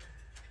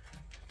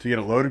 To get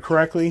it loaded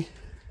correctly.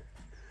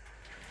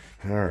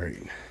 All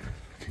right.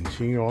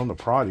 Continue on the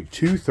project.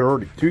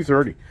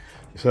 2:30.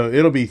 So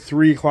it'll be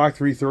 3 o'clock,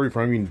 3:30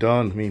 before I'm even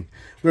done. I mean,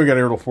 we'll get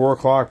here till 4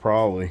 o'clock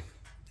probably.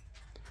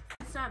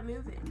 It's not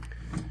moving.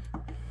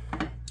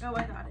 Oh,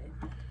 I got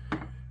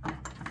it.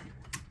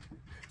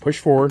 Push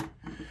forward.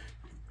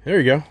 There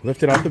you go.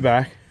 Lift it out the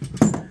back.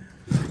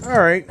 All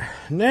right.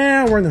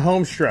 Now we're in the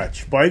home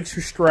stretch. Bikes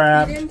are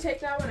strapped. You didn't take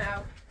that one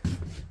out.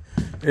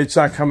 It's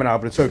not coming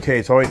out, but it's okay.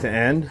 It's always at the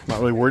end. Not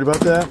really worried about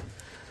that.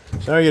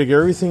 So now I gotta get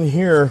everything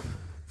here.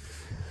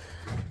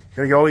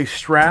 Gotta get all these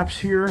straps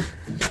here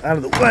out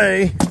of the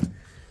way.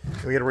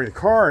 We gotta bring the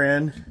car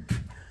in.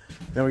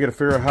 Then we gotta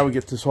figure out how we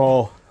get this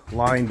all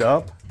lined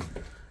up.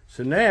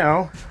 So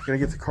now, I'm gonna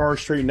get the car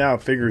straightened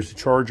out. Figures the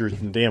charger's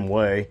in the damn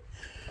way.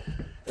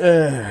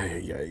 Yeah.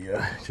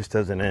 It just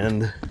doesn't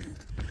end.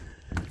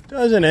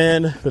 Doesn't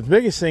end. But the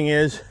biggest thing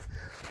is,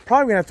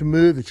 probably gonna have to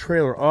move the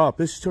trailer up.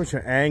 This is too much of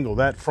an angle.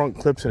 That front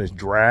clips in its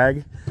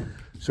drag.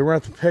 So we're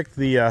gonna have to pick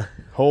the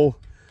whole,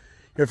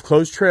 you have to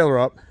close the trailer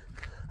up.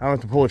 I don't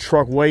have to pull the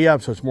truck way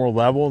up so it's more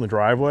level in the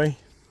driveway.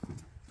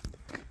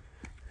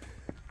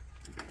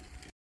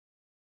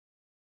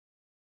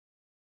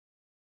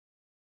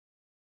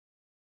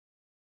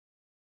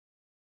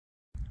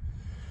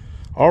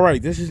 All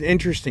right, this is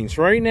interesting.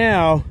 So right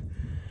now,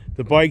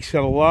 the trailer's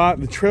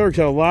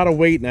got a lot of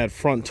weight in that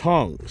front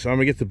tongue. So I'm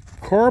gonna get the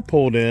car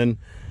pulled in.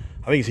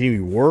 I think it's gonna be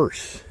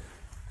worse.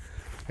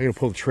 I'm gonna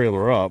pull the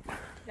trailer up.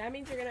 That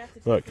means you're gonna have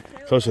to look,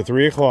 close to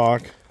 3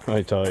 o'clock,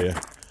 I tell you.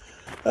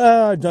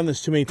 I've done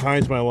this too many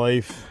times in my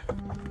life.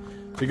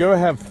 To go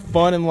have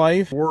fun in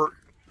life,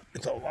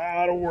 it's a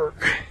lot of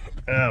work.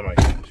 Oh my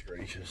goodness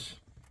gracious.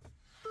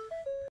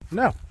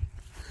 No,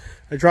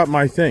 I dropped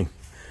my thing.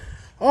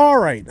 All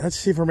right, let's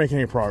see if we're making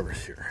any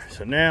progress here.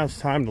 So now it's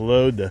time to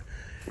load the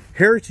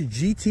Heritage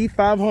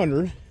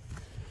GT500.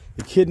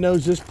 The kid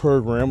knows this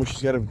program, which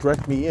has got to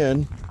direct me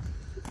in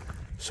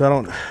so I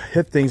don't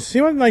hit things.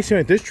 See what nice thing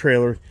about this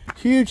trailer?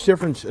 Huge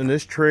difference in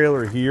this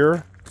trailer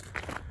here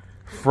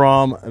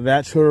from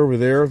that trailer over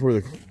there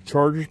where the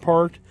Charger's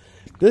parked.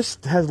 This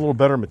has a little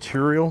better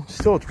material.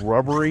 Still, it's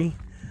rubbery.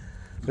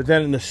 But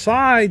then in the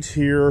sides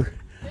here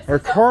are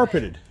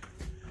carpeted.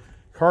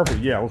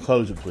 Carpeted, yeah, we'll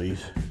close it,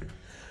 please.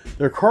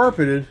 They're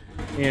carpeted,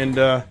 and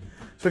so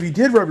if you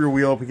did rub your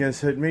wheel up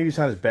against it, maybe it's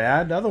not as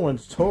bad. The other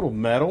one's total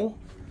metal,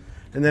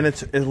 and then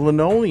it's a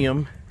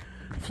linoleum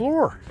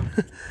floor.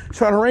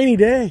 So on a rainy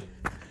day,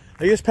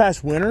 like this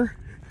past winter,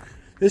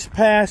 this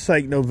past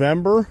like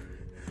November,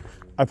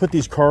 I put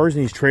these cars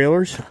in these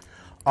trailers.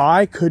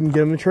 I couldn't get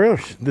them in the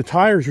trailers. The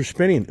tires were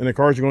spinning, and the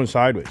cars are going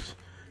sideways.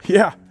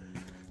 Yeah,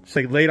 it's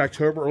like late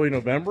October, early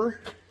November.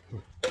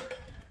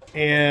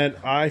 And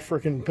I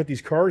freaking put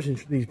these cars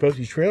in both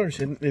these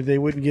trailers and they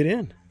wouldn't get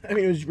in. I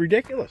mean, it was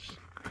ridiculous.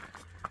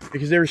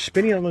 Because they were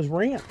spinning on those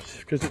ramps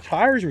because the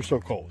tires were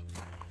so cold.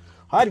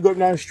 I had to go up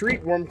and down the street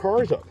and warm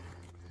cars up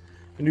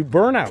and do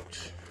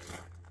burnouts.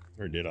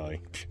 Or did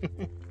I?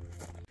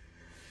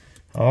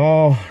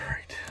 All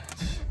right.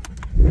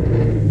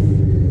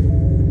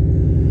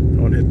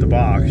 Don't hit the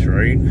box,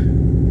 right?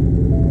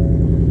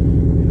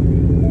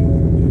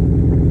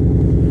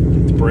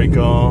 Get the brake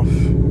off.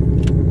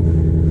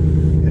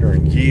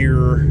 In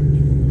gear.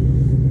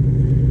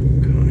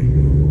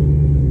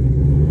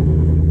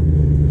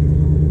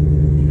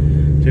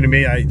 To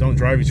me, I don't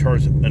drive these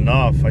cars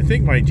enough. I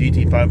think my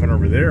GT500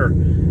 over there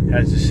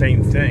has the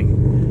same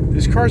thing.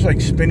 This car's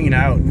like spinning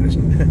out.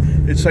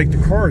 It's like the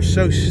car is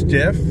so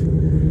stiff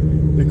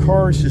the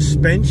car's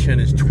suspension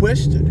is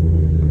twisted.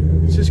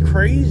 It's just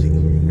crazy.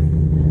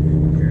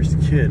 Here's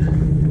the kid.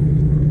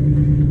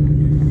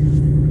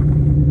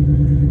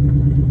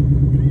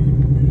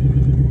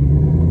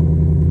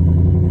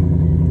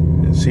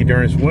 And see,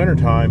 during this winter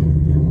time,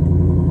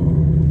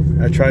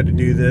 I tried to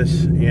do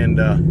this, and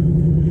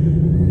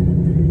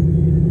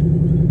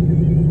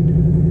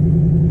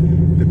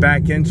the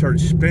back end started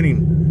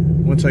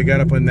spinning once I got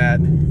up on that.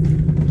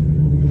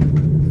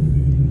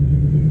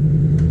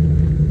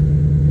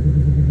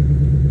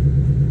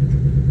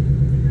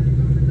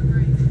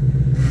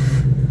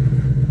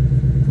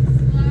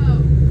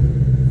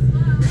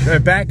 Should I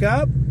back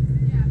up?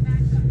 Yeah,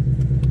 back up.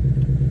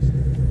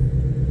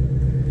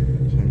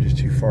 So I'm just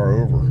too far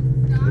over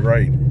to the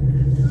right. Go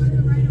to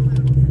the right a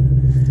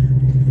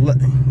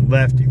little.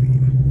 Left, you mean?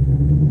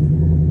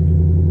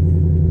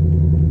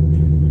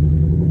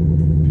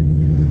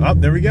 Oh,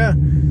 there we go.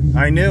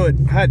 I knew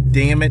it. God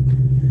damn it.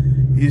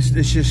 It's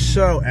just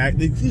so...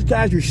 These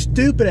guys are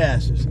stupid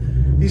asses.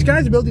 These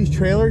guys that build these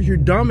trailers, you're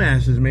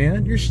dumbasses,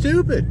 man. You're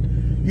stupid.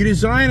 You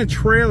design a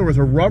trailer with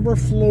a rubber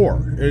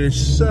floor. It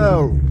is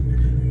so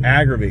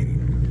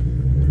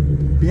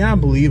aggravating.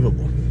 Beyond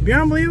believable.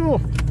 Beyond believable.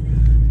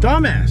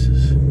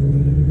 Dumbasses.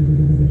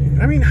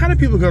 I mean, how do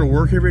people go to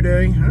work every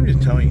day? I'm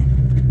just telling you.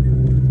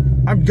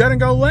 I'm gonna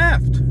go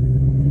left.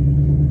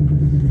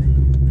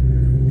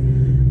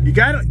 You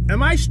gotta,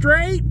 am I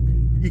straight?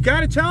 You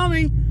gotta tell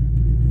me.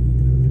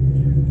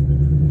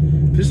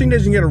 If this thing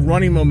doesn't get a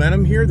running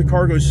momentum here, the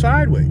car goes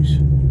sideways.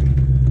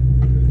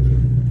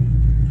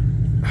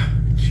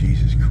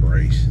 Jesus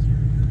Christ.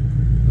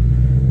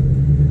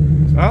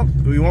 Oh,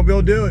 we won't be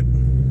able to do it.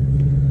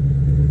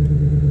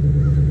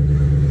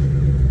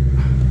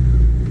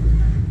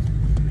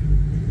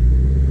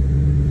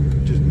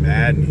 Just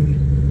maddening.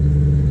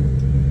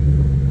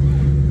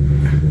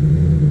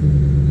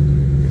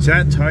 It's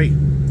that tight.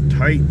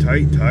 Tight,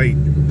 tight, tight.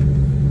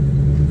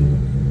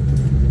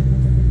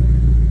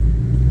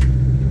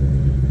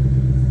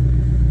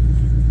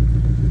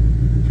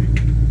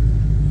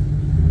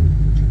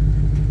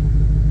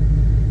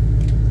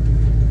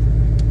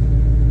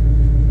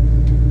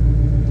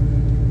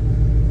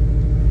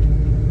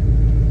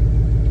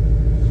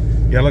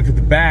 Yeah, look at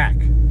the back.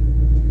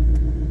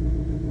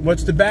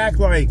 What's the back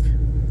like?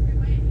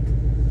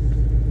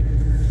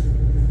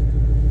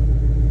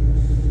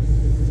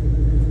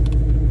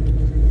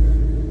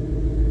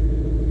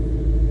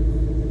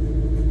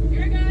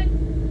 You're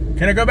good.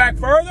 Can I go back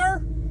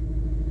further?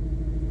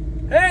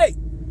 Hey!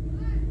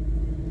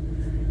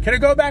 Can I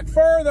go back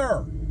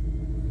further?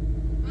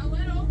 A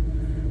little.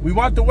 We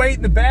want the weight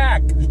in the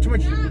back. There's too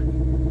much. Yeah.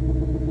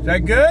 Is that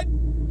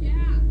good?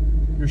 Yeah.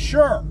 You're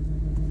sure?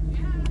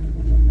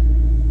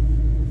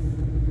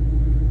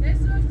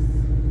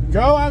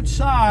 Go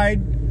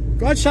outside.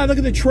 Go outside, look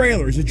at the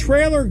trailer. Is the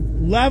trailer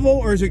level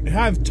or does it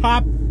have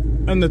top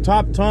on the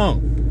top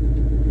tongue?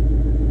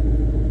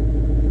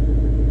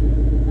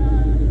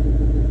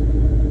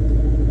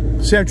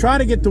 See, I'm trying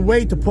to get the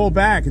weight to pull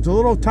back. It's a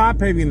little top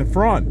heavy in the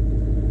front.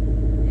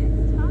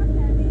 It's top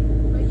heavy,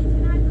 but you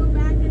cannot go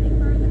back any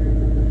further.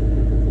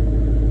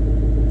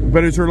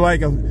 But is there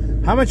like a,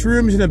 how much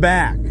room is in the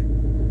back?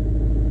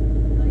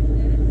 Like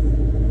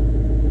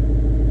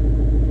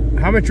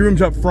this. How much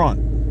room's up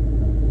front?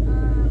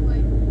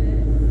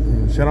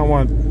 So I don't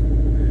want.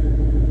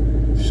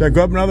 Should I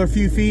go up another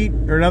few feet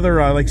or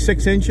another like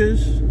 6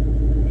 inches?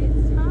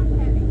 It's top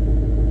heavy.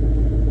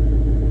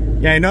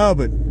 Yeah, I know,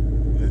 but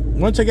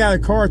once I get out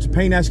of the car, it's a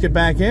pain to get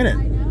back in it.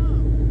 I know.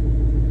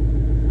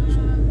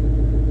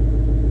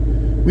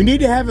 We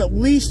need to have at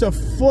least a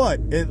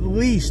foot, at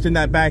least in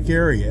that back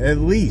area, at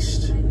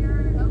least. And you're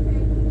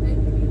okay.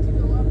 Then you need to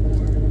go up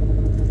more.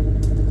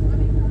 Let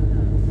me come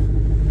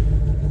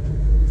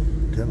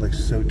up. That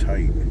looks so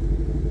tight.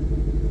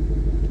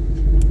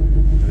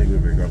 I think we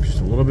better go up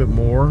just a little bit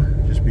more,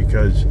 just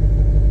because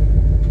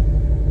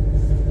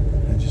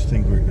I just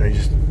think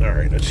all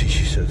right, let's see,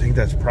 she said, I think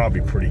that's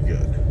probably pretty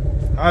good.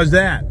 How's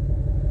that? You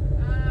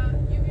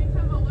can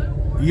come a little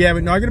more. Yeah,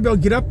 but now I'm going to be able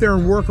to get up there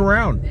and work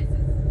around. This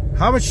is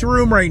How much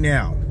room right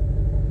now?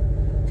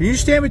 Can you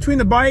stand between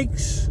the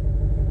bikes?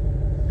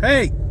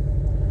 Hey,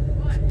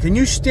 what? can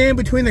you stand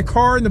between the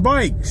car and the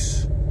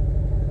bikes?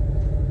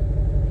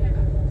 Yeah.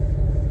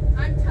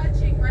 I'm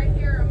touching right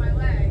here on my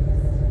legs.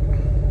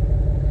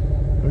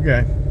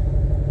 Okay.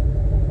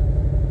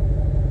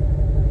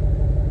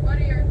 What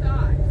are your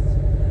thoughts?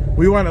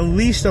 We want at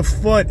least a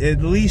foot,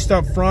 at least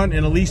up front,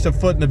 and at least a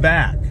foot in the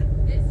back.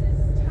 This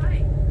is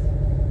tight.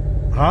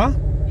 Huh?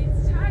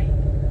 It's tight.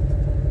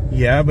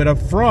 Yeah, but up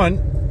front,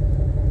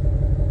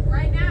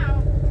 Right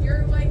now,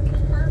 you're like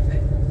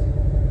perfect.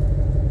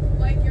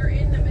 Like you're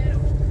in the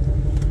middle.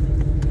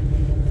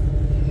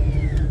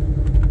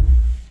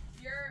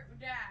 Your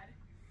dad,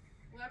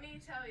 let me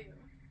tell you.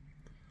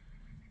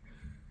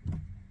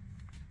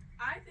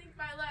 I think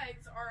my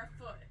legs are a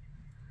foot.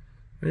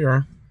 there you are.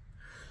 All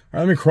right,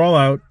 let me crawl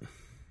out.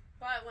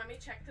 But let me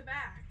check the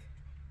back.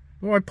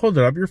 Oh, I pulled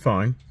it up. You're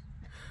fine.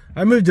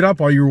 I moved it up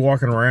while you were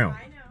walking around.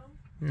 I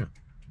know. Yeah.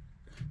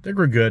 I think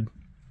we're good.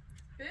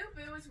 Boo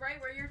boo.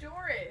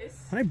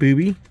 Hi,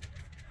 booby.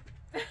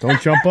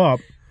 Don't jump up.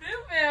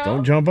 Boo-boo.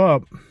 Don't jump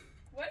up.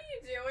 What are you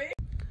doing?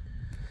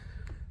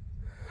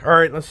 All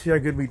right, let's see how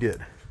good we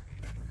did.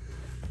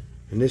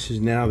 And this is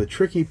now the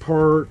tricky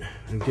part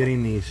of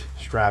getting these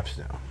straps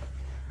down.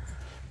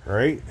 All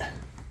right?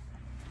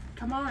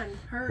 Come on,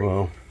 hurry.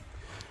 Well,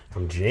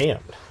 I'm jammed.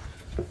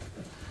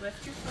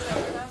 Lift your foot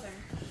over the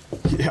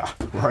other. Yeah,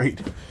 right.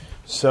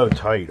 So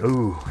tight.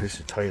 Ooh, this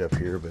is tight up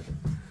here, but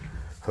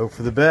hope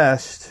for the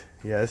best.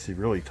 Yeah, this is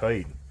really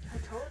tight. I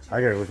told you.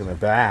 I gotta look in the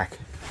back.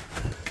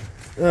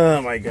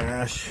 Oh my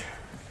gosh.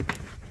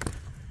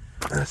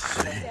 Let's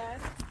see. Dad.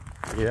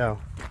 Yeah.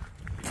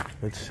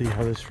 Let's see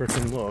how this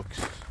freaking looks.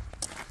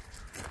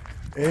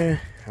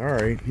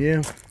 Alright,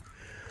 yeah.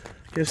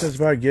 Guess that's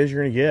about as good as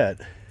you're gonna get.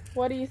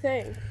 What do you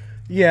think?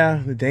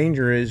 Yeah, the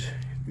danger is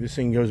this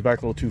thing goes back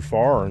a little too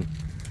far and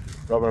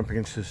rub up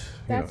against this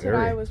That's what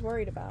I was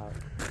worried about.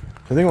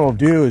 I think what we'll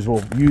do is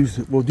we'll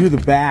do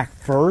the back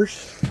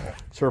first.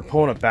 So we're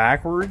pulling it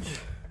backwards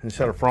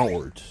instead of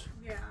frontwards.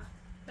 Yeah,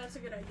 that's a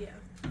good idea.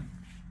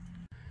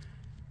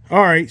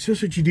 Alright, so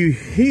that's what you do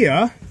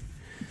here.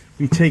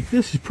 You take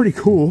this, is pretty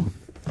cool.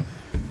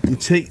 You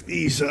take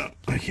these up.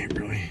 I can't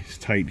really, it's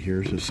tight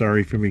here, so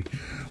sorry for me.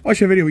 Watch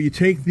that video, but you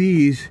take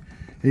these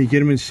and you get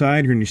them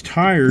inside here in these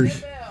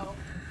tires.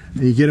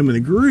 And you get them in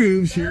the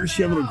grooves here.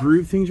 See how little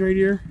groove things right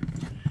here?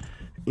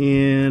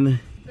 And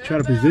try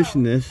to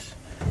position this.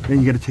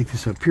 Then you got to take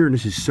this up here, and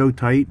this is so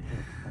tight.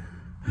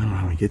 I don't know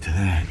how to get to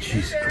that.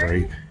 Jesus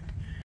Christ.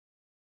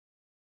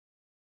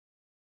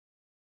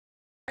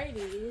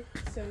 Alrighty,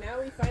 so now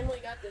we finally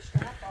got the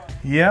strap on.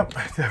 Yep,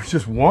 that was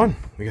just one.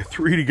 We got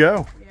 3 to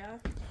go. Yeah.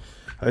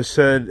 I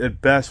said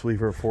at best leave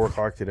her at 4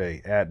 o'clock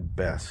today. At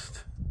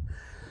best.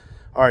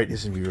 All right,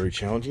 this is gonna be very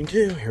challenging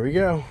too. Here we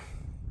go.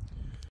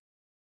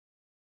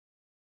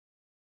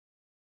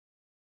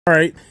 All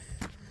right.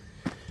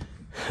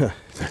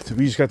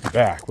 We just got the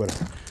back.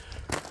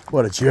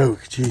 What a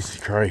joke. Jesus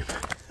Christ.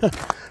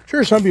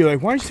 Sure, some people are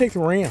like, why don't you take the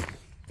Ram?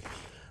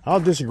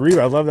 I'll disagree,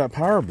 but I love that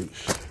power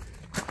boost.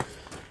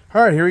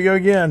 All right, here we go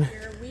again.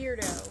 You're a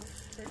weirdo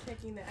for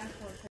taking the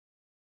F1.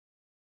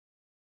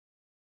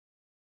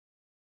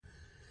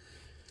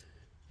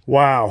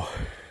 Wow.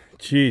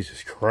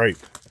 Jesus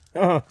Christ.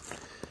 What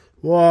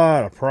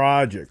a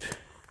project.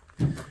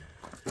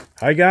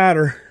 I got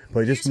her.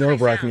 But just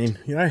nerve-wracking.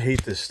 You know, I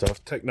hate this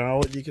stuff.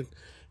 Technology can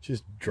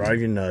just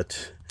drive you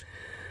nuts.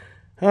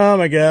 Oh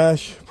my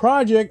gosh.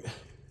 Project.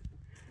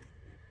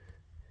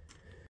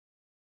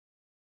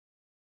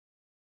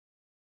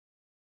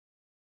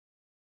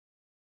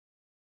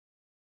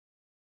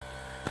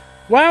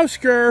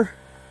 Wowsker.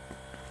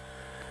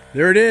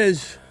 There it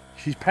is.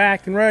 She's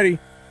packed and ready.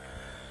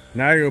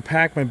 Now I go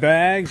pack my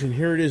bags, and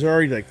here it is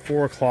already like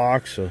 4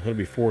 o'clock, so it'll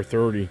be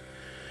 4:30.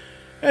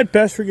 At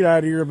best we get out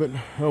of here, but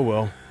oh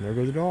well. There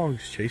go the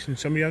dogs chasing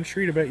somebody on the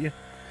street, I bet you.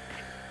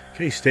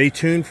 Okay, stay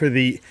tuned for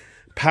the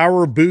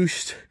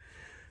Powerboost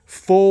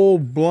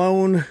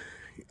full-blown,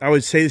 I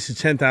would say this is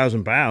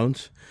 10,000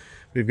 pounds.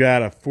 We've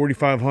got a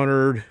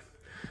 4,500,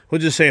 we'll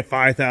just say a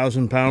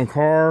 5,000 pound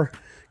car.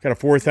 Got a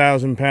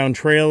 4,000 pound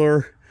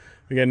trailer.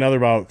 We got another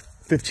about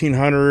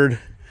 1,500.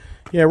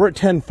 Yeah, we're at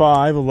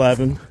 10.5,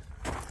 11.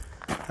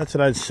 That's what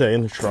I'd say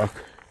in the truck.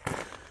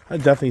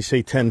 I'd definitely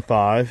say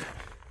 10.5.